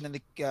prediction and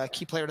the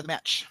key player to the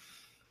match?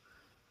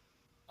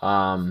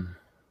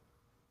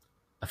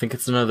 I think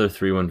it's another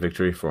 3-1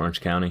 victory for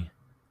Orange County.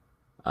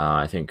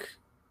 I think,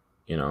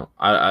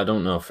 I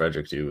don't know if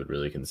Frederick Dew would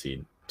really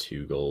concede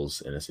 2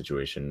 goals in a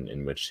situation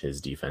in which his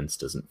defense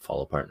doesn't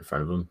fall apart in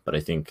front of him. But I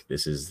think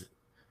this is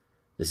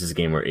a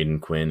game where Aiden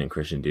Quinn and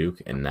Christian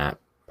Duke and that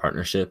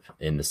partnership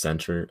in the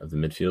center of the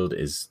midfield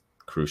is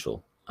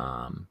crucial.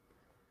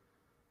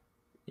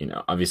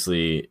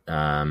 Obviously,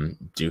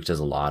 Duke does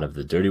a lot of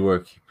the dirty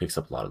work. He picks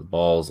up a lot of the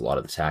balls, a lot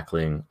of the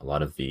tackling, a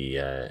lot of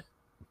the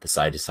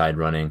side-to-side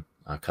running,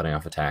 cutting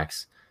off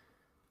attacks,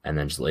 and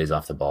then just lays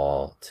off the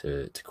ball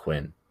to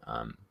Quinn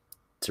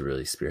to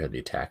really spearhead the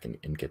attack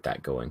and get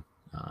that going.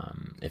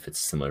 If it's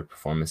a similar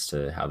performance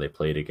to how they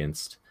played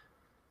against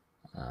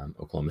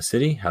Oklahoma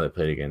City, how they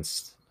played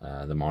against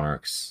the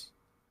Monarchs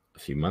a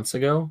few months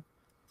ago,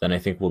 then I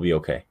think we'll be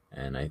okay.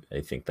 And I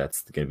think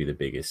that's going to be the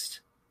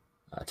biggest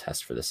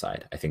test for the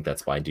side. I think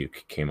that's why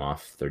Duke came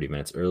off 30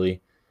 minutes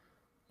early,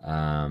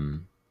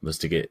 was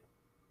to get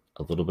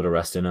a little bit of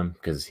rest in him,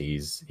 because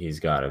he's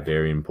got a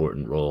very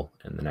important role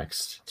in the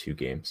next 2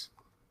 games.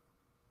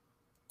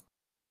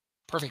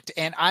 Perfect.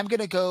 And I'm going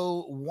to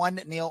go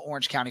 1-0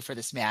 Orange County for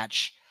this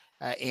match.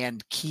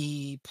 And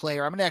key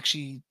player, I'm going to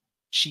actually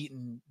cheat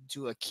and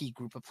do a key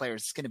group of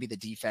players. It's going to be the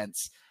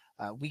defense.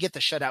 We get the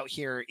shutout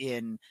here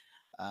in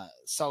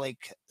Salt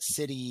Lake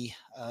City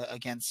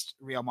against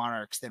Real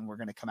Monarchs. Then we're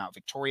going to come out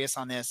victorious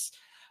on this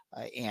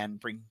and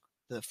bring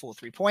the full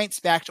 3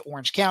 points back to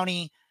Orange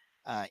County.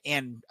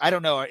 And I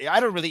don't know. I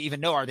don't really even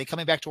know. Are they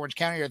coming back to Orange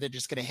County, or are they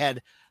just going to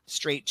head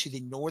straight to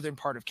the northern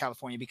part of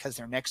California, because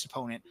their next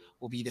opponent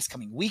will be this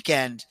coming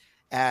weekend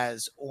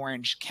as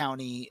Orange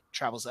County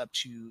travels up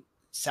to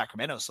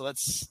Sacramento. So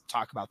let's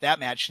talk about that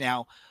match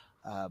now.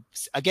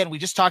 Again, we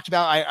just talked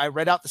about, I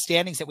read out the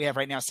standings that we have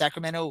right now.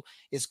 Sacramento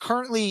is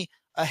currently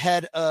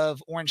ahead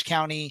of Orange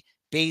County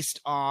based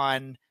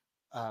on,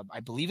 I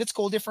believe it's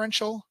goal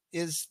differential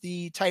is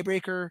the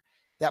tiebreaker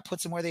that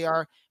puts them where they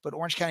are, but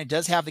Orange County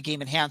does have the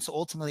game in hand. So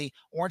ultimately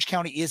Orange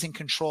County is in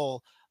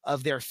control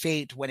of their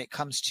fate when it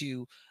comes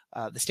to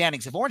the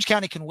standings. If Orange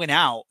County can win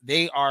out,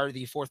 they are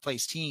the 4th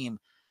place team.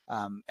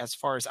 As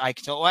far as I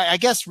can tell, I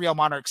guess Real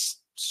Monarchs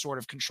sort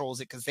of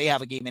controls it because they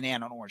have a game in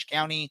hand on Orange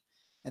County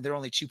and they're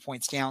only 2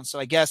 points down. So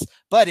I guess,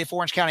 but if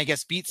Orange County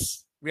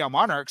beats Real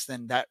Monarchs,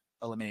 then that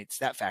eliminates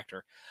that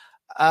factor.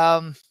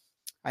 I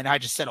know I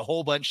just said a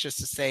whole bunch just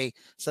to say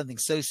something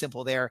so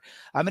simple there.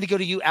 I'm going to go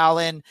to you,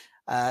 Alan.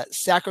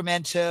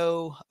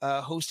 Sacramento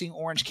hosting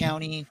Orange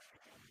County.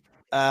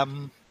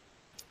 What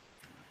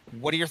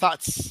are your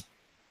thoughts?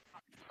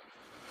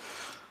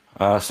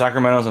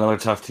 Sacramento's another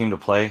tough team to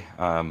play.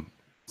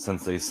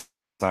 Since they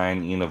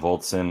signed Ina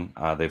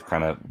Voltson, they've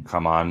kind of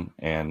come on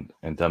and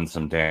done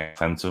some damage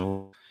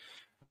defensively.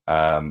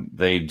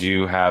 They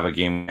do have a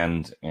game in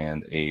hand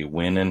and a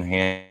win in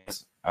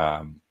hand.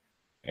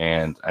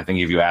 And I think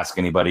if you ask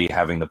anybody,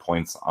 having the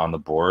points on the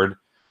board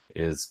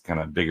is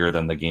kind of bigger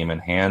than the game in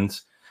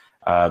hand.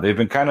 They've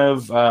been kind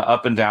of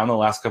up and down the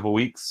last couple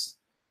weeks.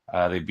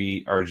 They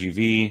beat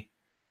RGV,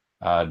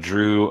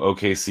 drew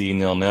OKC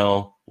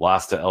 0-0,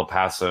 lost to El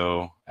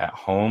Paso at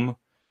home,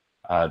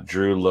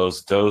 drew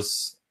Los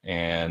Dos,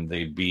 and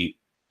they beat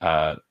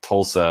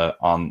Tulsa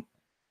on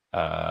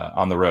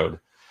the road.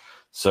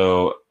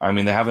 So, I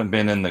mean, they haven't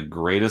been in the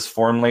greatest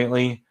form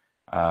lately.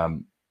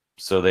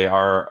 So they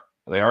are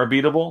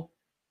beatable.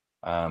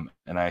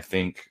 And I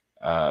think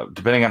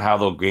depending on how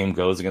the game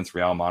goes against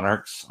Real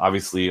Monarchs,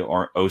 obviously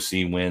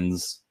OC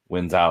wins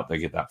out, they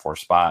get that 4th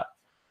spot.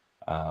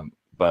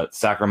 But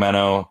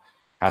Sacramento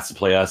has to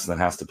play us and then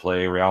has to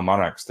play Real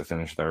Monarchs to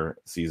finish their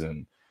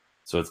season.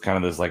 So it's kind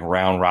of this like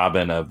round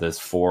robin of this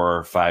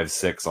 4, 5,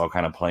 6 all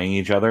kind of playing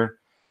each other.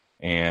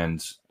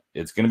 And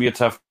it's going to be a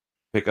tough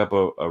pick up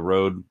a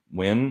road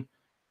win.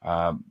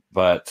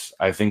 But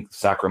I think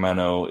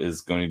Sacramento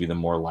is going to be the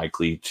more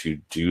likely to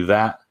do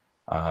that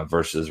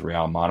versus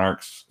Real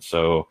Monarchs.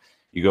 So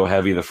you go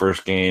heavy the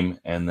first game,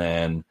 and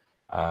then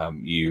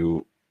maybe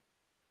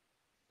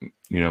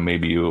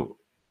you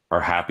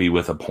are happy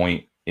with a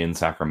point in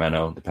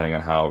Sacramento, depending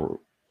on how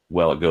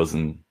well it goes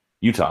in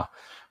Utah.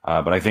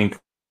 But I think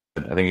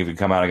if you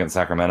come out against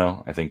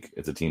Sacramento, I think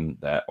it's a team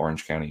that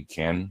Orange County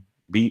can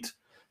beat,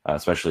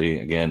 especially,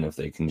 again, if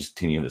they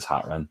continue this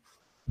hot run.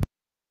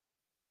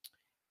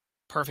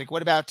 Perfect.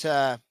 What about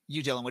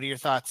you, Dylan? What are your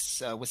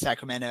thoughts with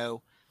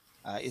Sacramento?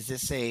 Is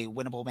this a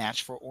winnable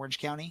match for Orange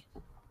County?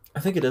 I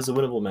think it is a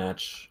winnable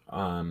match.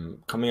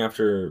 Coming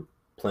after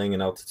playing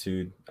in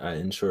altitude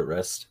in short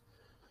rest,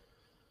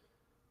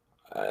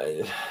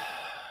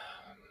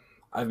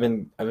 I've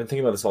been thinking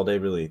about this all day.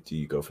 Really, do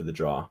you go for the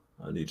draw?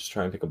 Do you just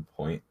try and pick a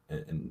point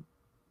and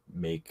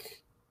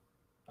make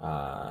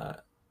the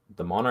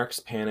Monarchs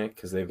panic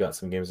because they've got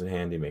some games in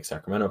hand? Do you make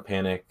Sacramento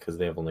panic because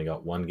they've only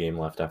got 1 game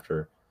left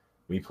after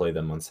we play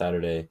them on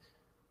Saturday?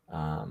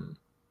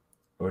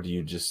 Or do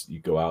you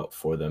go out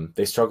for them?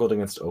 They struggled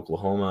against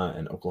Oklahoma,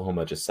 and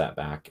Oklahoma just sat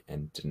back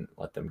and didn't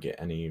let them get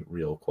any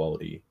real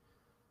quality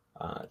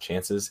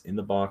chances in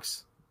the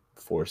box.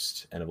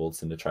 Forced Anna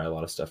Voltson to try a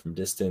lot of stuff from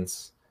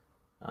distance.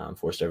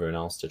 Forced everyone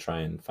else to try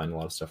and find a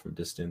lot of stuff from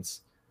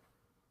distance.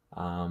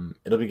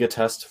 It'll be a good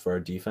test for our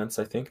defense,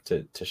 I think,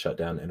 to shut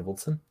down Anna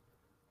Voltson.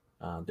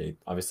 They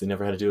obviously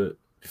never had to do it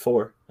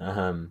before.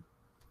 And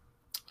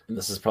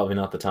this is probably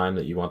not the time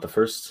that you want the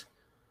first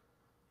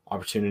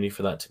opportunity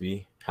for that to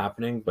be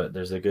happening, but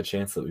there's a good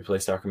chance that we play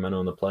Sacramento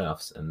in the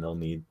playoffs, and they'll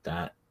need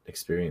that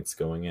experience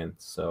going in.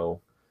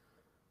 So,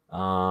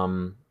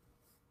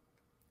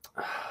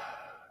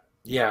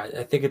 yeah,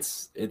 I think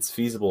it's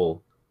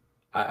feasible.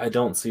 I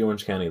don't see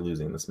Orange County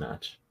losing this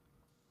match.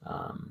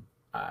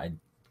 I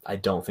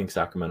don't think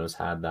Sacramento's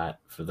had that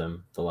for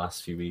them the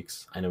last few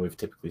weeks. I know we've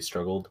typically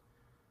struggled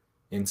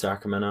in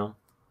Sacramento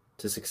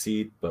to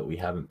succeed, but we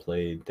haven't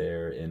played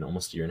there in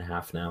almost a year and a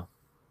half now.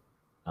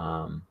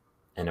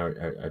 And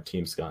our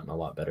team's gotten a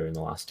lot better in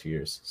the last 2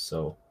 years.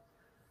 So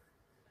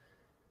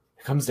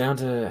it comes down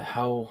to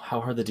how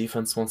hard the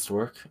defense wants to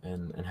work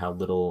and how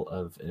little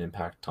of an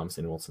impact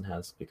Thompson Wilson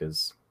has,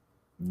 because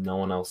no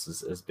one else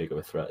is as big of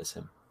a threat as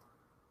him.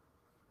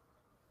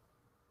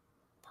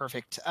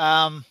 Perfect.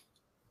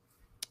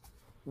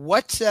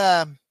 What is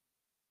there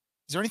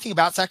anything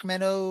about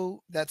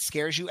Sacramento that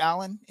scares you,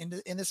 Alan,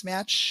 in this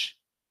match?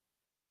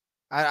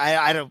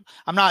 I'm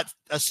not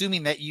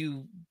assuming that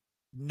you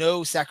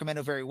know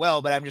Sacramento very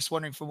well, but I'm just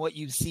wondering, from what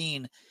you've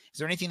seen, is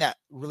there anything that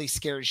really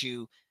scares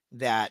you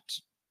that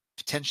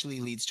potentially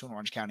leads to an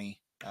Orange County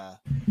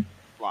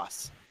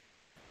loss?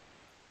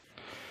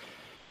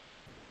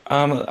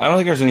 I don't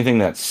think there's anything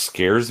that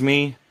scares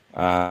me.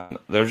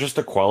 They're just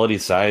a quality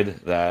side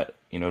that,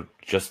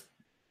 just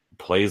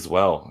plays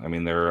well. I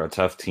mean, they're a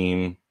tough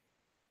team.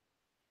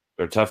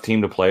 They're a tough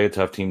team to play, a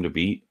tough team to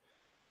beat.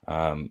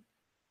 I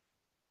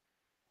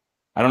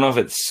don't know if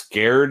it's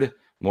scared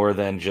more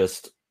than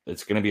just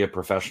it's going to be a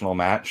professional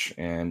match,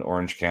 and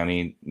Orange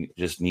County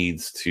just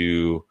needs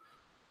to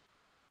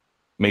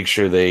make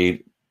sure they're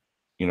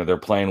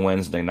playing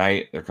Wednesday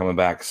night. They're coming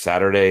back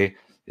Saturday.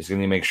 It's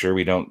going to make sure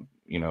we don't,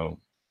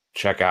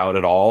 check out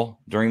at all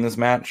during this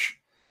match.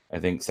 I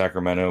think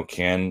Sacramento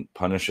can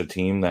punish a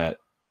team that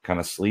kind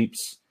of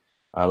sleeps.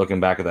 Looking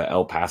back at the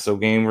El Paso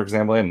game, for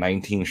example, they had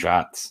 19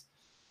 shots.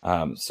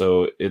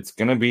 So it's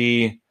going to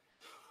be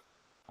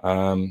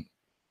a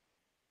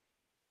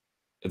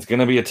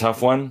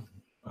tough one.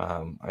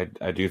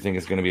 I do think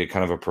it's going to be a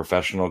kind of a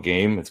professional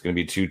game. It's going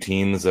to be two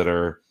teams that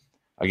are,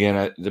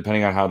 again,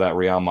 depending on how that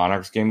Real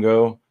Monarchs game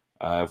go,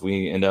 if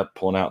we end up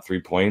pulling out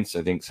 3 points,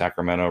 I think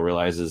Sacramento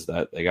realizes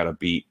that they got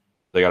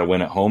to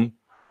win at home.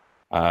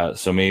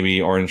 So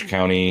maybe Orange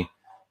County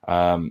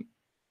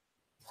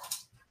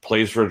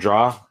plays for a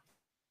draw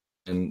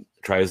and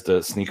tries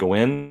to sneak a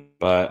win.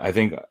 But I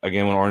think,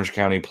 again, when Orange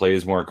County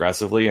plays more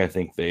aggressively, I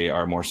think they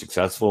are more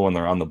successful. When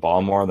they're on the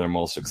ball more, they're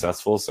more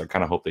successful. So I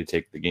kind of hope they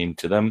take the game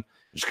to them.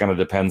 It just kind of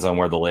depends on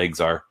where the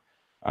legs are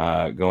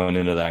going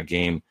into that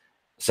game.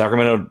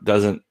 Sacramento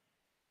doesn't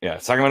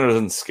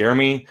scare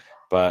me,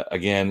 but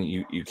again,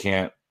 you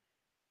can't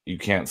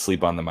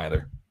sleep on them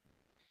either.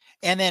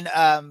 And then,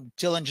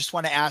 Dylan, just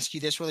want to ask you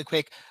this really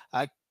quick.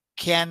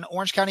 Can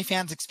Orange County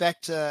fans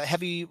expect a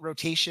heavy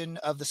rotation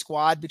of the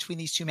squad between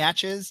these two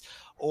matches?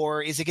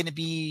 Or is it going to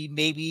be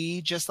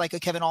maybe just like a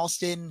Kevin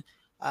Alston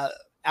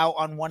out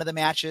on one of the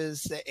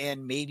matches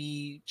and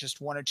maybe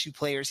just one or two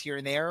players here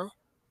and there?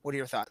 What are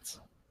your thoughts?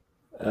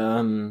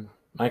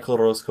 Michael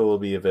Orozco will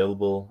be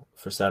available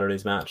for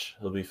Saturday's match.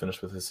 He'll be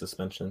finished with his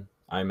suspension.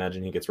 I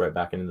imagine he gets right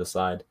back into the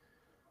side.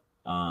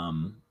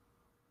 I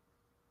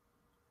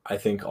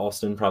think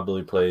Alston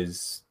probably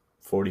plays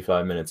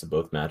 45 minutes of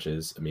both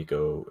matches.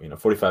 Amico,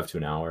 45 to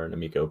an hour, and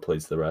Amico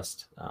plays the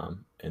rest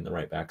in the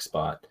right back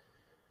spot.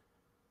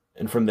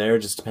 And from there,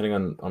 just depending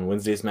on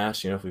Wednesday's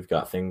match, if we've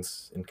got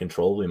things in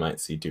control, we might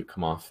see Duke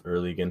come off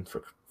early again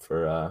for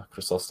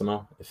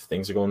Crisostomo. If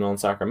things are going well in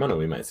Sacramento,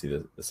 we might see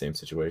the same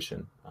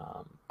situation.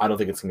 I don't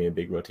think it's going to be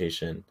a big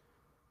rotation.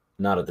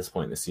 Not at this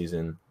point in the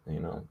season.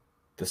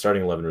 The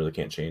starting 11 really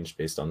can't change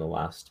based on the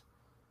last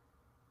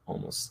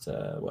almost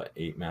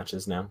 8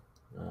 matches now.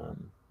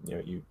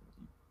 You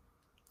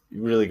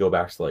really go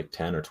back to like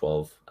 10 or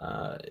 12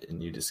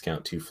 and you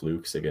discount 2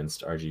 flukes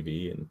against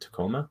RGV and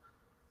Tacoma,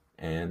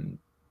 and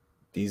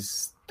the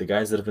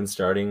guys that have been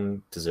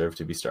starting deserve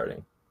to be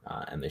starting,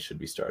 and they should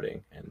be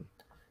starting, and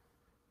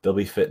they'll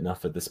be fit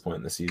enough at this point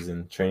in the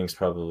season. Training's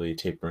probably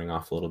tapering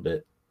off a little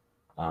bit.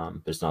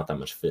 There's not that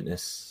much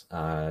fitness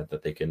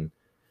that they can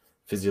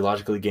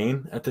physiologically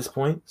gain at this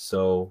point,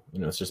 so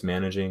it's just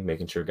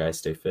making sure guys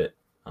stay fit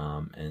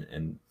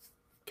and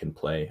can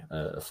play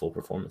a full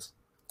performance.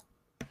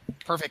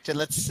 Perfect. And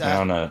let's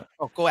go,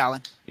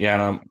 Alan.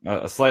 Yeah, and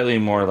a slightly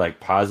more like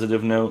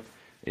positive note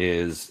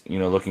is,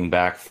 looking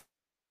back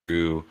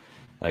through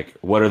like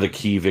what are the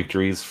key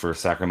victories for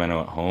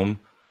Sacramento at home,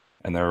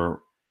 and there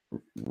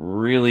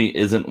really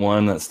isn't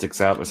one that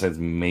sticks out besides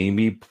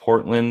maybe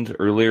Portland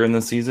earlier in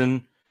the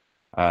season.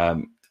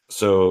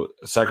 So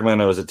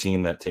Sacramento is a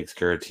team that takes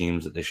care of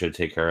teams that they should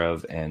take care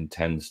of and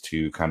tends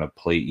to kind of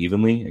play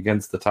evenly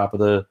against the top of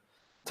the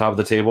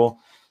table.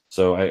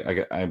 So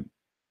I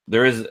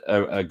there is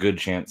a good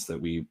chance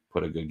that we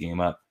put a good game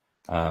up.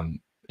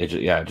 It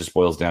just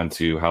boils down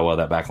to how well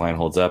that back line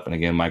holds up. And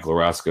again, Michael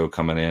Orozco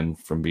coming in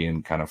from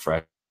being kind of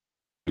fresh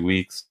 2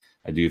 weeks,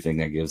 I do think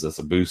that gives us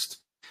a boost.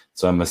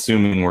 So I'm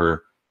assuming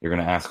you're going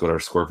to ask what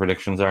our score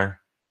predictions are.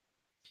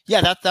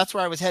 Yeah, that's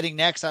where I was heading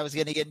next. I was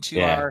going to get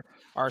into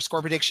our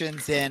score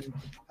predictions and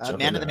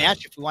man of the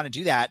match. If we want to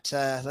do that,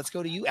 let's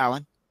go to you,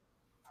 Alan.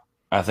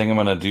 I think I'm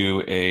going to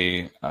do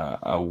a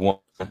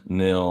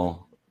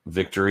 1-0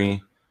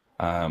 victory.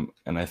 And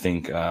I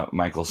think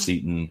Michael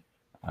Seaton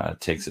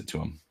takes it to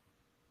him.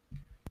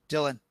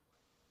 Dylan.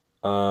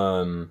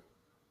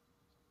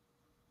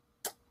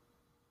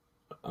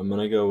 I'm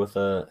gonna go with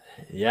I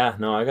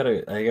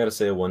gotta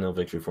say a 1-0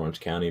 victory for Orange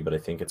County, but I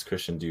think it's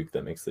Christian Duke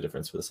that makes the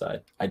difference for the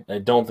side. I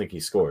don't think he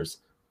scores,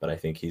 but I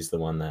think he's the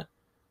one that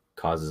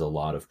causes a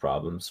lot of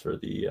problems for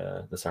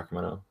the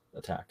Sacramento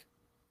attack.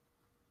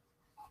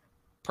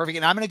 Perfect.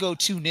 And I'm going to go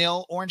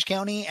 2-0 Orange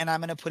County, and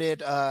I'm going to put it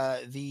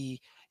the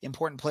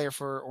important player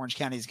for Orange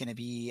County is going to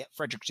be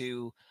Frederick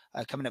Dew,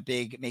 coming up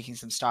big, making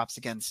some stops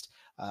against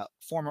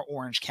former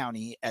Orange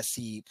County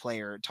SC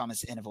player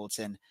Thomas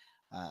Enevoldsen.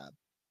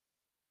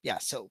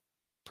 So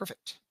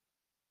perfect.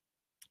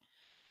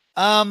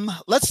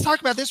 Let's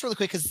talk about this really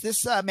quick, because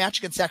this match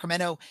against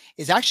Sacramento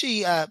is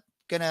actually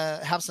going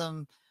to have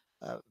some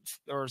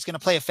or is going to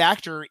play a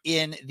factor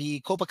in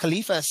the Copa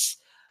Califas,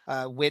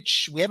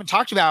 which we haven't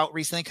talked about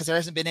recently because there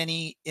hasn't been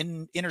any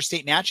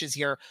interstate matches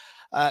here.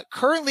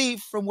 Currently,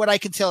 from what I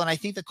can tell, and I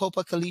think the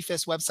Copa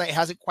Califas website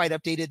hasn't quite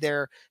updated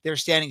their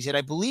standings yet.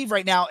 I believe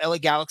right now LA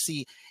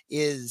Galaxy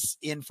is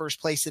in first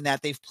place in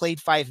that. They've played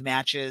 5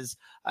 matches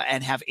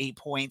and have 8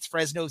 points.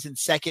 Fresno's in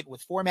second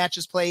with 4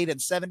 matches played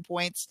and 7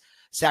 points.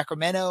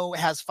 Sacramento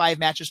has 5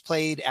 matches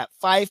played at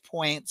 5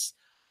 points.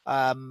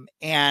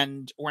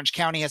 And Orange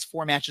County has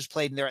 4 matches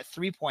played and they're at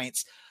 3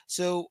 points.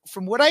 So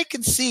from what I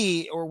can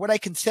see, or what I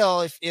can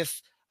tell,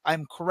 if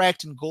I'm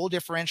correct and goal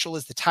differential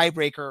is the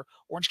tiebreaker,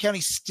 Orange County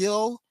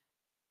still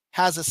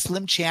has a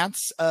slim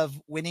chance of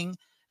winning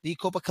the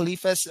Copa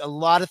Califas. A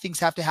lot of things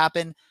have to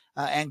happen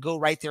and go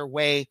right their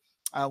way.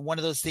 One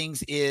of those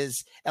things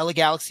is LA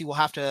Galaxy will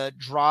have to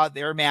draw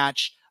their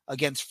match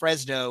against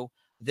Fresno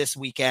this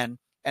weekend.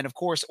 And of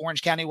course,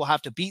 Orange County will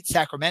have to beat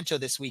Sacramento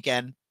this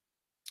weekend.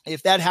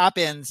 If that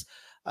happens,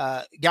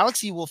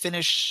 Galaxy will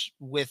finish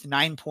with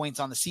 9 points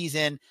on the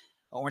season.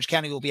 Orange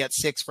County will be at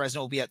 6.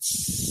 Fresno will be at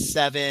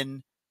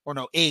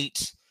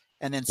 8.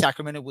 And then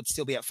Sacramento would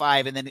still be at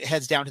 5. And then it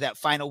heads down to that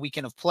final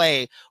weekend of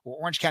play where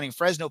Orange County and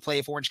Fresno play.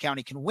 If Orange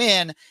County can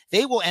win,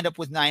 they will end up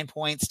with 9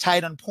 points,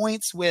 tied on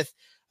points with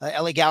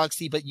LA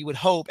Galaxy. But you would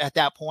hope at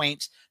that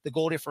point, the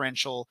goal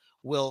differential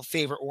will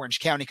favor Orange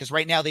County, because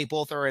right now they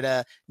both are at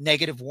a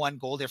 -1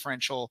 goal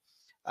differential.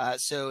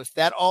 So if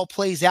that all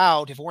plays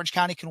out, if Orange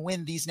County can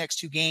win these next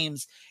 2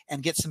 games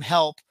and get some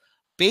help,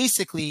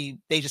 basically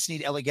they just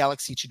need LA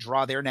Galaxy to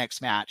draw their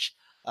next match.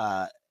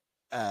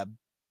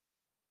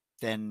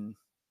 Then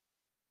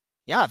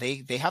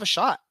they have a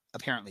shot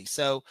apparently.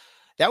 So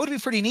that would be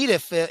pretty neat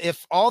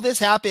if all this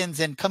happens,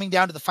 and coming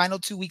down to the final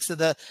 2 weeks of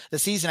the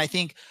season. I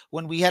think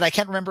when we had, I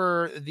can't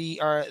remember the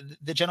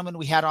gentleman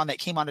we had on that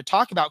came on to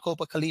talk about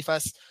Copa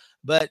Califas,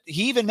 but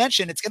he even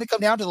mentioned it's going to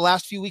come down to the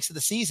last few weeks of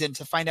the season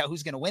to find out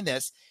who's going to win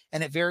this.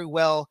 And it very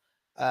well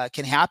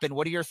can happen.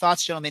 What are your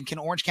thoughts, gentlemen? Can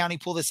Orange County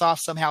pull this off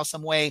somehow,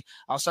 some way?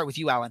 I'll start with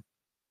you, Alan.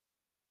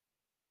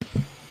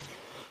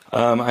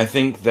 I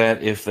think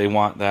that if they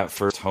want that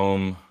first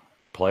home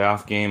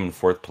playoff game in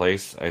 4th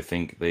place, I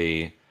think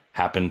they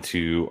happen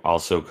to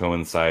also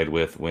coincide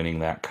with winning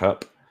that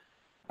cup.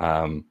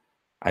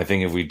 I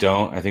think if we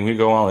don't, I think we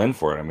go all in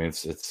for it. I mean,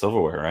 it's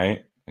silverware,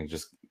 right? And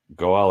just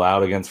go all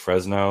out against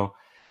Fresno.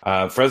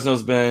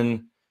 Fresno's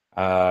been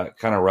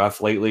kind of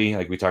rough lately.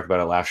 Like we talked about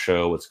it last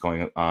show, what's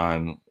going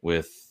on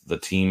with the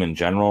team in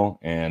general.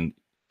 And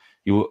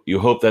you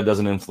hope that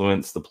doesn't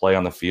influence the play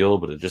on the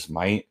field, but it just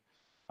might.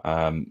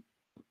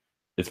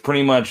 It's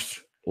pretty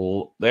much,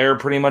 they're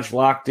pretty much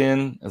locked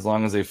in as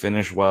long as they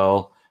finish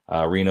well.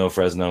 Reno,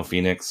 Fresno,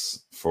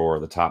 Phoenix for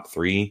the top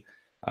 3.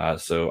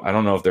 So I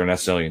don't know if they're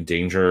necessarily in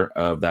danger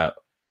of that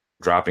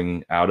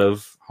dropping out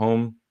of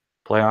home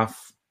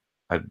playoff.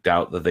 I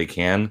doubt that they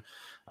can.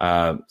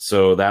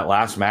 So that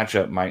last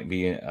matchup might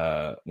be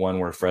one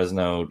where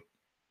Fresno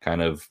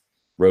kind of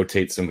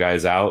rotates some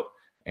guys out,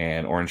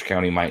 and Orange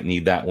County might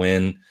need that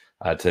win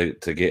to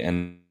get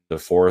in the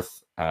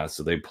 4th.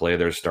 So they play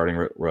their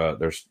starting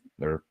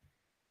their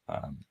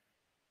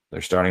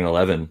starting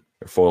 11,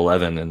 their full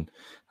 11, and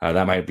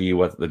that might be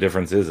what the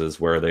difference is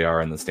where they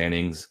are in the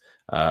standings.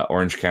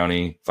 Orange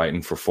County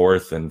fighting for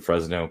 4th, and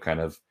Fresno kind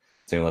of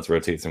saying, let's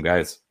rotate some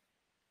guys.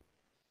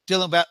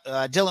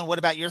 Dylan, what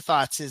about your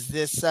thoughts? Is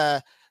this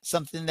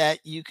something that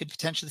you could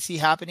potentially see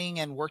happening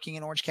and working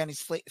in Orange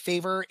County's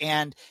favor?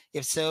 And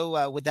if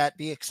so, would that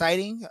be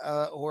exciting?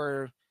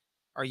 Or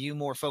are you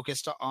more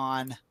focused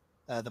on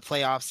the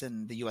playoffs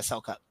and the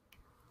USL Cup?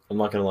 I'm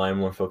not going to lie, I'm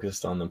more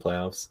focused on the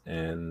playoffs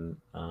and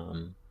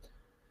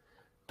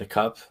the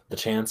cup, the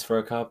chance for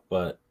a cup,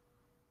 but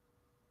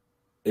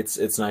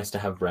it's nice to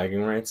have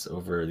bragging rights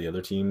over the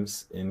other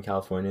teams in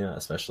California,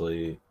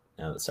 especially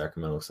now that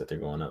Sacramento looks like they're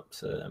going up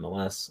to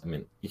MLS. I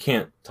mean, you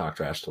can't talk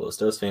trash to Los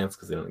Dos fans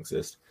because they don't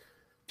exist.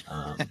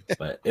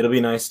 But it'll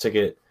be nice to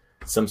get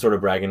some sort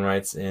of bragging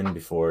rights in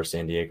before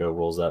San Diego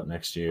rolls up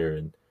next year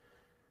and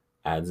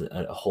adds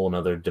a whole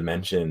nother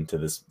dimension to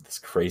this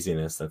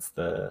craziness that's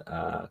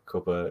the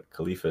Copa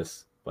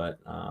Califas. But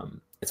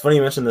it's funny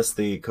you mentioned this,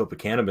 the Copa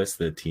Cannabis,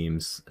 the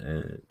teams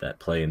that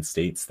play in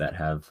states that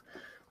have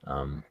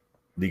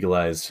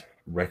legalized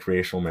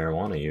recreational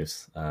marijuana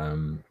use.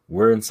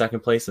 We're in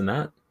second place in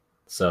that.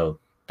 So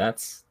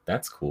that's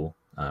cool.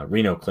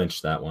 Reno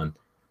clinched that one.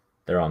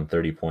 They're on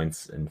 30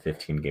 points in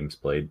 15 games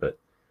played, but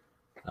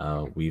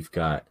we've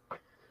got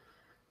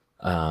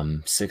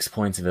 6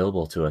 points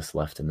available to us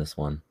left in this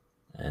one.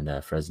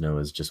 And Fresno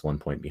is just 1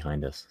 point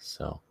behind us.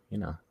 So,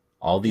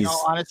 all these in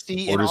all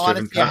honesty,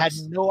 I had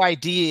no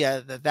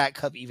idea that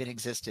cup even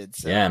existed.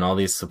 So. Yeah, and all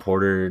these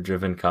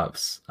supporter-driven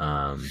cups.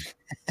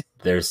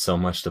 There's so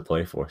much to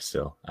play for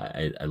still.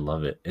 I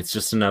love it. It's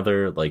just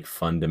another like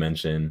fun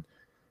dimension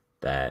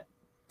that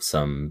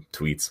some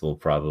tweets will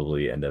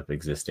probably end up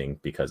existing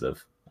because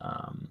of.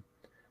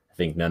 I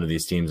think none of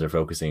these teams are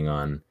focusing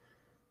on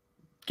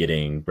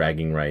getting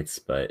bragging rights,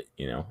 but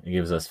it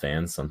gives us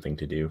fans something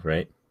to do,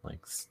 right? Like,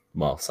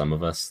 well, some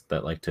of us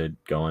that like to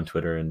go on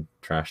Twitter and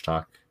trash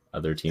talk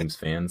other teams'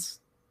 fans.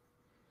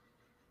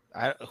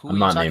 I'm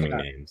not naming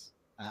names.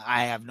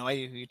 I have no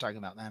idea who you're talking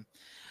about, man.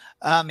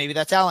 Maybe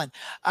that's Alan.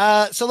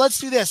 So let's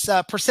do this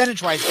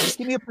percentage-wise. Just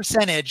give me a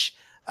percentage.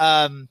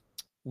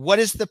 What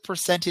is the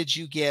percentage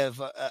you give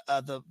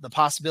the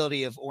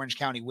possibility of Orange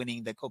County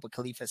winning the Copa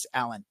Califas,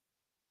 Alan?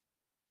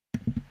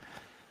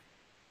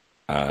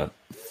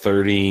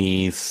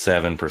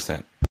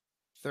 37%.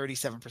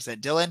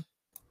 37%. Dylan?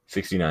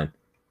 69.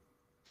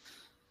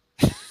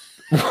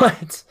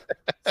 What?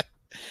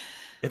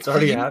 It's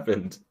already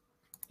happened.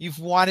 You've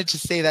wanted to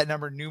say that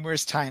number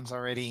numerous times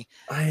already.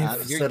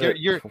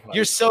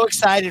 You're so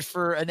excited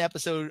for an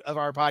episode of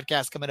our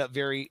podcast coming up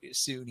very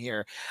soon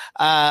here.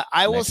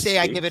 I will say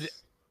I give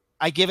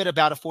it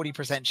about a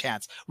 40%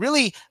 chance.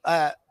 Really,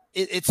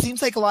 it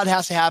seems like a lot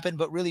has to happen,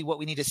 but really what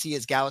we need to see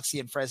is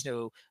Galaxy and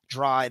Fresno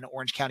draw and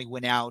Orange County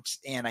win out.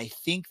 And I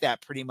think that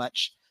pretty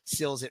much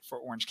seals it for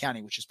Orange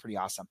County, which is pretty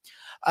awesome.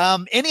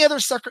 Any other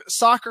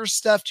soccer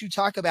stuff to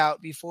talk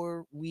about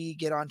before we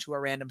get on to our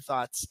random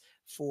thoughts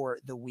for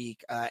the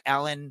week?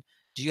 Alan,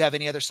 do you have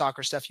any other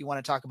soccer stuff you want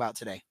to talk about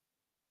today?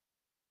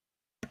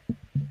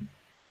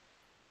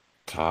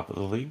 Top of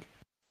the league.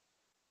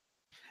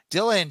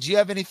 Dylan, do you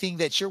have anything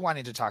that you're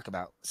wanting to talk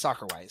about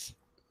soccer-wise?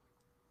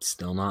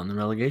 Still not in the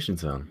relegation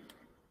zone.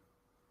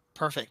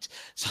 Perfect.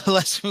 So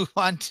let's move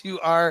on to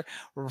our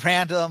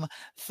random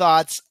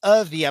thoughts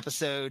of the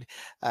episode.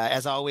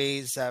 As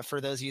always, for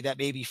those of you that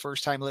may be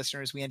first-time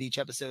listeners, we end each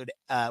episode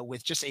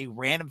with just a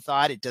random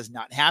thought. It does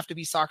not have to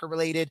be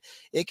soccer-related.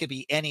 It could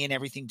be any and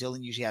everything.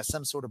 Dylan usually has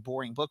some sort of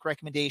boring book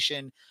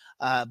recommendation.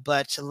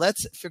 But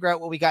let's figure out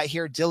what we got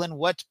here. Dylan,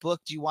 what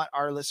book do you want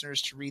our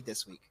listeners to read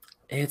this week?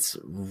 It's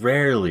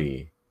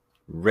rarely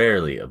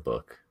a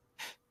book.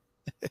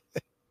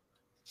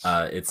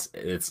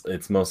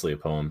 It's mostly a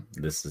poem.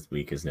 This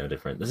week is no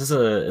different. This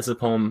is a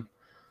poem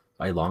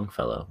by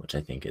Longfellow, which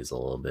I think is a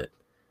little bit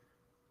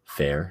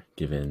fair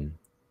given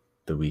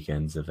the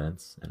weekend's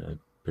events and a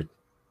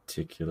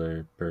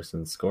particular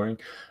person's scoring.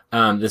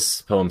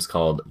 This poem's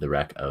called "The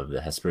Wreck of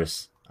the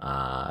Hesperus."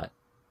 Have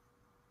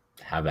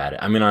at it.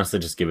 I'm gonna honestly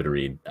just give it a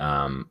read.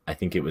 I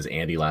think it was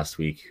Andy last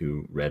week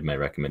who read my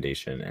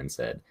recommendation and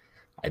said,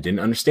 I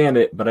didn't understand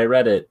it, but I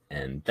read it,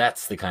 and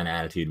that's the kind of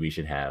attitude we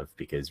should have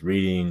because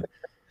reading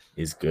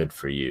is good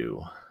for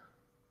you.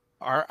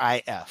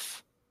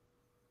 RIF,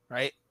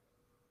 right?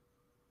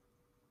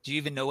 Do you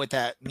even know what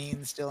that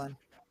means, Dylan?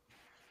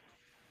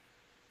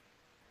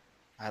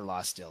 I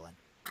lost Dylan.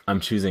 I'm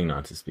choosing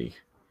not to speak.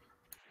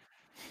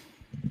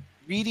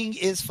 Reading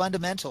is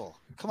fundamental.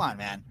 Come on,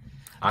 man.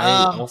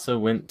 I also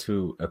went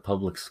to a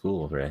public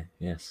school, Ray.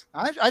 Yes.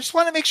 I just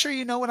want to make sure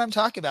you know what I'm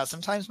talking about.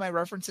 Sometimes my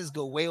references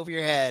go way over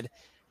your head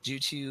due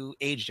to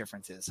age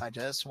differences. I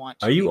just want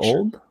to. Are you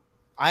old?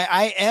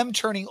 I am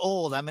turning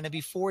old. I'm going to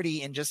be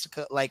 40 in just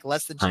like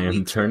less than 2 weeks. I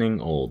am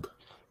turning old.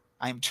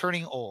 I'm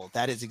turning old.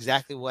 That is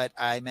exactly what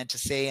I meant to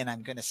say, and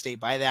I'm going to stay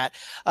by that.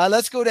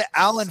 Let's go to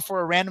Alan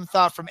for a random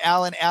thought from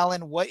Alan.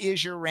 Alan, what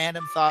is your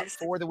random thought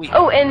for the week?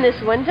 Oh, and this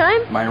one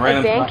time? My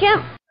random band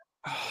camp?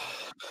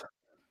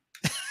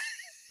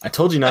 I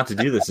told you not to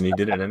do this, and you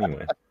did it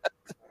anyway.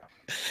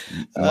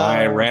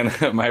 My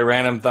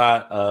random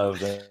thought of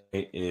the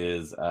day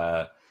is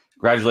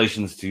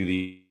congratulations to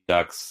the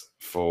Ducks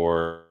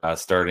for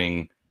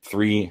starting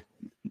 3-0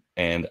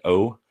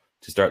 to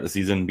start the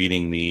season,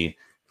 beating the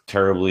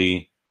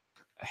terribly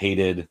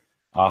hated,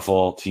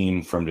 awful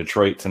team from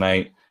Detroit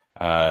tonight.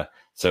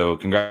 So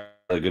congrats,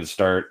 a good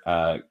start.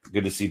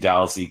 Good to see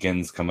Dallas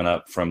Eakins coming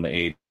up from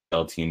the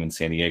AHL team in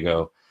San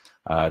Diego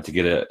to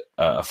get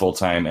a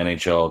full-time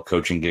NHL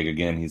coaching gig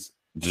again. He's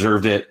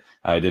deserved it.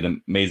 Did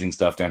amazing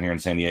stuff down here in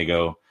San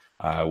Diego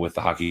with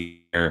the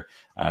hockey here.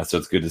 So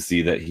it's good to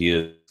see that he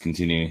is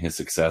continuing his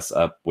success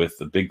up with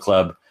the big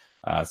club.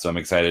 So I'm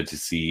excited to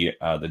see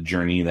the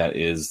journey that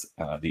is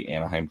the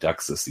Anaheim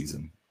Ducks this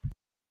season.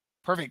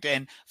 Perfect.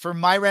 And for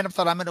my random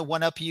thought, I'm going to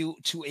one-up you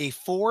to a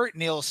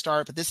 4-0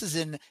 start, but this is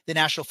in the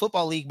National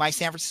Football League. My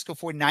San Francisco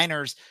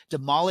 49ers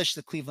demolished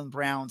the Cleveland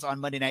Browns on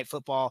Monday Night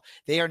Football.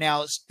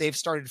 They've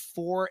started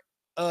 4-0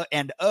 for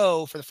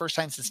the first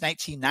time since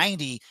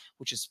 1990,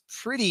 which is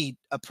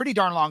a pretty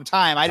darn long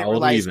time. I didn't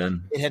realize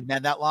it had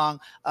been that long.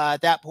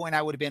 At that point,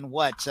 I would have been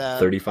what?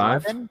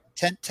 35?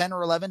 10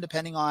 or 11,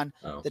 depending on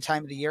the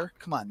time of the year.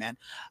 Come on, man.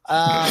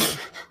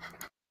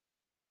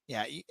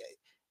 Yeah.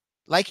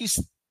 Like you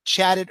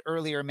chatted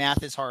earlier,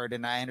 math is hard,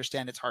 and I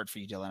understand it's hard for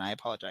you, Dylan. I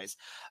apologize.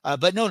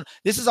 But no,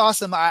 this is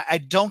awesome. I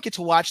don't get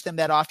to watch them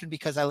that often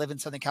because I live in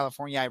Southern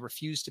California. I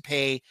refuse to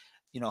pay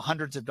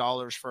hundreds of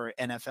dollars for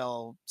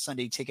NFL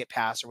Sunday ticket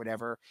pass or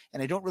whatever.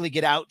 And I don't really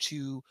get out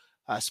to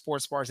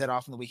sports bars that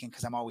often on the weekend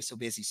because I'm always so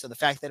busy. So the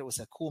fact that it was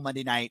a cool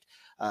Monday night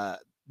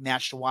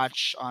match to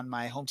watch on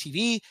my home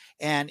TV,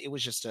 and it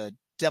was just a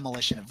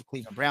demolition of the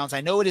Cleveland Browns.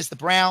 I know it is the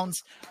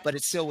Browns, but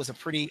it still was a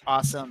pretty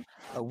awesome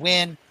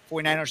win.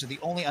 49ers are the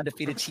only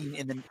undefeated team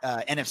in the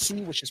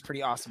NFC, which is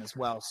pretty awesome as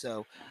well.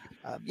 So,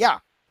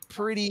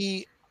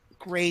 pretty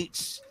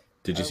great.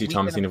 Did you see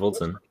Thomasina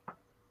Voldson?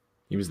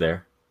 He was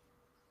there.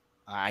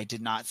 I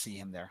did not see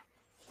him there.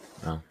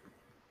 Oh.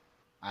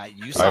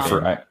 You saw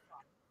him.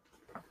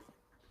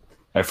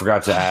 I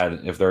forgot to add,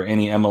 if there are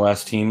any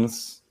MLS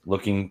teams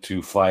looking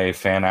to fly a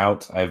fan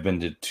out, I've been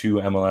to 2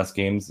 MLS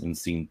games and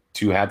seen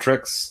 2 hat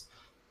tricks.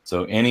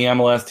 So any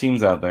MLS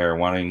teams out there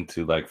wanting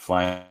to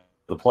fly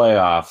the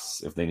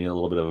playoffs, if they need a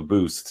little bit of a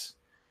boost,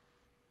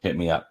 hit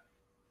me up.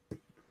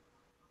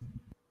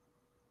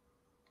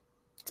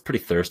 It's pretty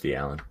thirsty,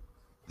 Alan.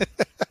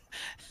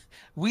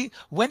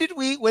 When did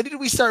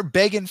we start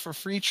begging for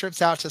free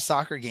trips out to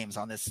soccer games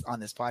on this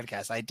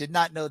podcast? I did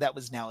not know that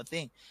was now a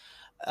thing.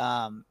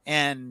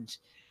 And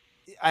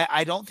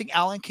I don't think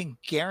Alan can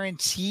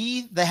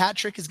guarantee the hat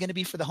trick is going to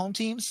be for the home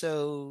team.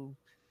 So,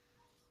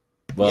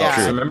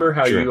 remember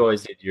how you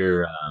always did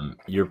your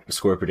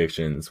score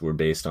predictions were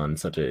based on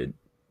such a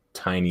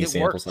tiny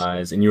sample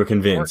size, and you were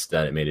convinced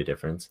that it made a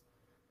difference.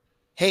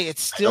 Hey,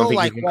 it's still I don't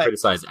think you can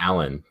criticize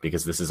Alan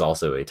because this is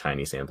also a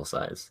tiny sample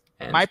size.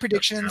 And my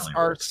predictions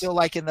are still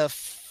in the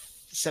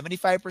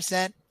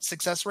 75%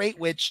 success rate,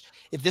 which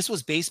if this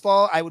was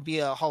baseball, I would be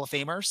a Hall of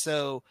Famer.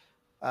 So,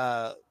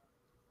 on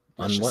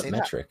what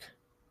metric?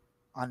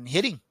 On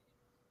hitting.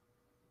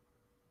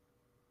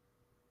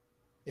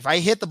 If I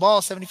hit the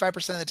ball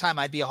 75% of the time,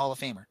 I'd be a Hall of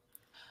Famer.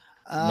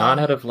 Not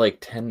out of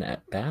 10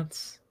 at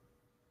bats.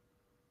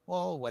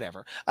 Well,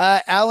 whatever.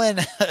 Alan,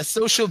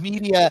 social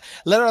media,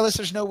 let our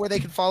listeners know where they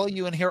can follow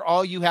you and hear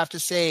all you have to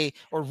say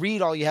or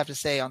read all you have to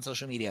say on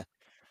social media.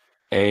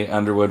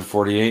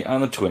 Underwood48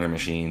 on the Twitter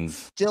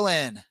machines.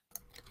 Dylan.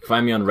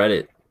 Find me on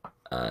Reddit,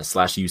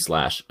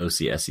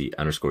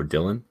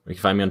 /u/OCSE_Dylan. Or you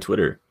can find me on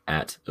Twitter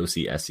at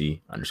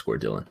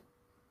OCSE_Dylan.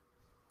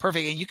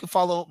 Perfect. And you can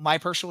follow my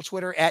personal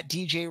Twitter at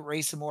DJ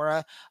Ray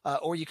Zamora,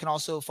 or you can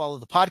also follow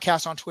the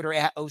podcast on Twitter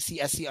at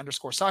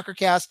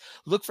OCSE_soccercast.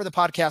 Look for the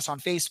podcast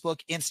on Facebook,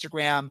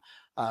 Instagram,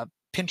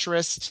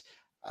 Pinterest,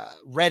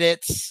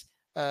 Reddit,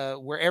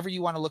 wherever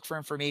you want to look for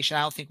information.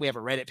 I don't think we have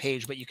a Reddit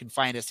page, but you can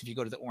find us if you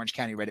go to the Orange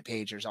County Reddit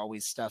page. There's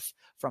always stuff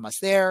from us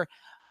there.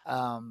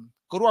 Go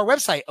to our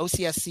website,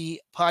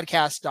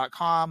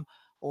 OCSCpodcast.com,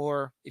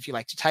 or if you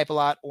like to type a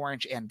lot,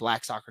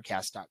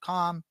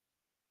 orangeandblacksoccercast.com.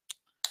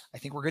 I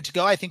think we're good to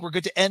go. I think we're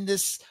good to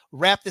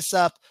wrap this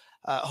up.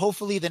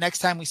 Hopefully the next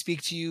time we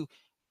speak to you,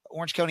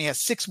 Orange County has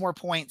 6 more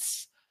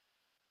points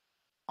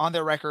on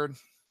their record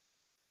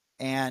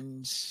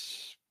and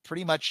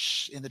pretty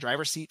much in the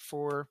driver's seat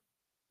for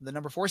the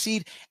number 4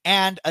 seed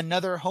and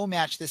another home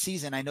match this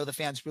season. I know the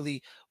fans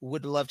really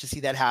would love to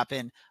see that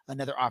happen.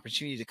 Another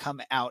opportunity to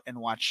come out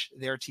and watch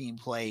their team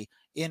play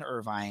in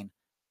Irvine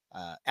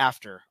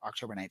after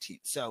October 19th.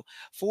 So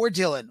for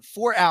Dylan,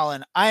 for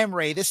Alan, I am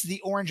Ray. This is the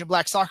Orange and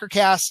Black Soccer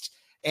Cast,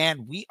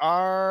 and we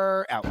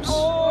are out.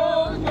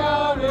 Orange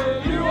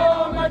County, you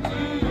are my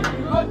team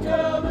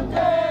until the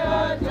day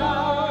I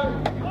die.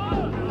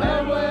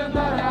 And when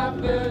that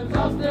happens,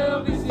 I'll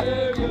still be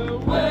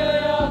singing way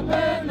up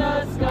in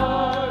the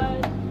sky.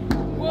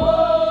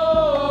 Whoa.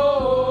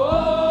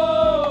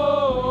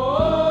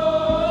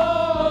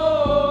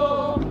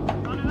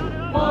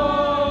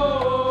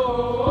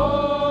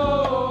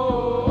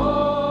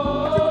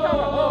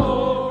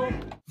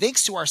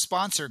 Thanks to our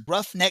sponsor,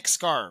 Roughneck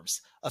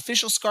Scarves,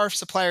 official scarf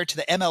supplier to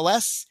the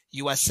MLS,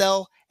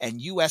 USL, and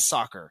US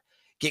Soccer.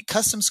 Get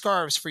custom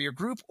scarves for your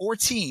group or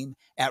team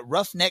at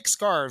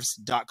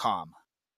roughneckscarves.com.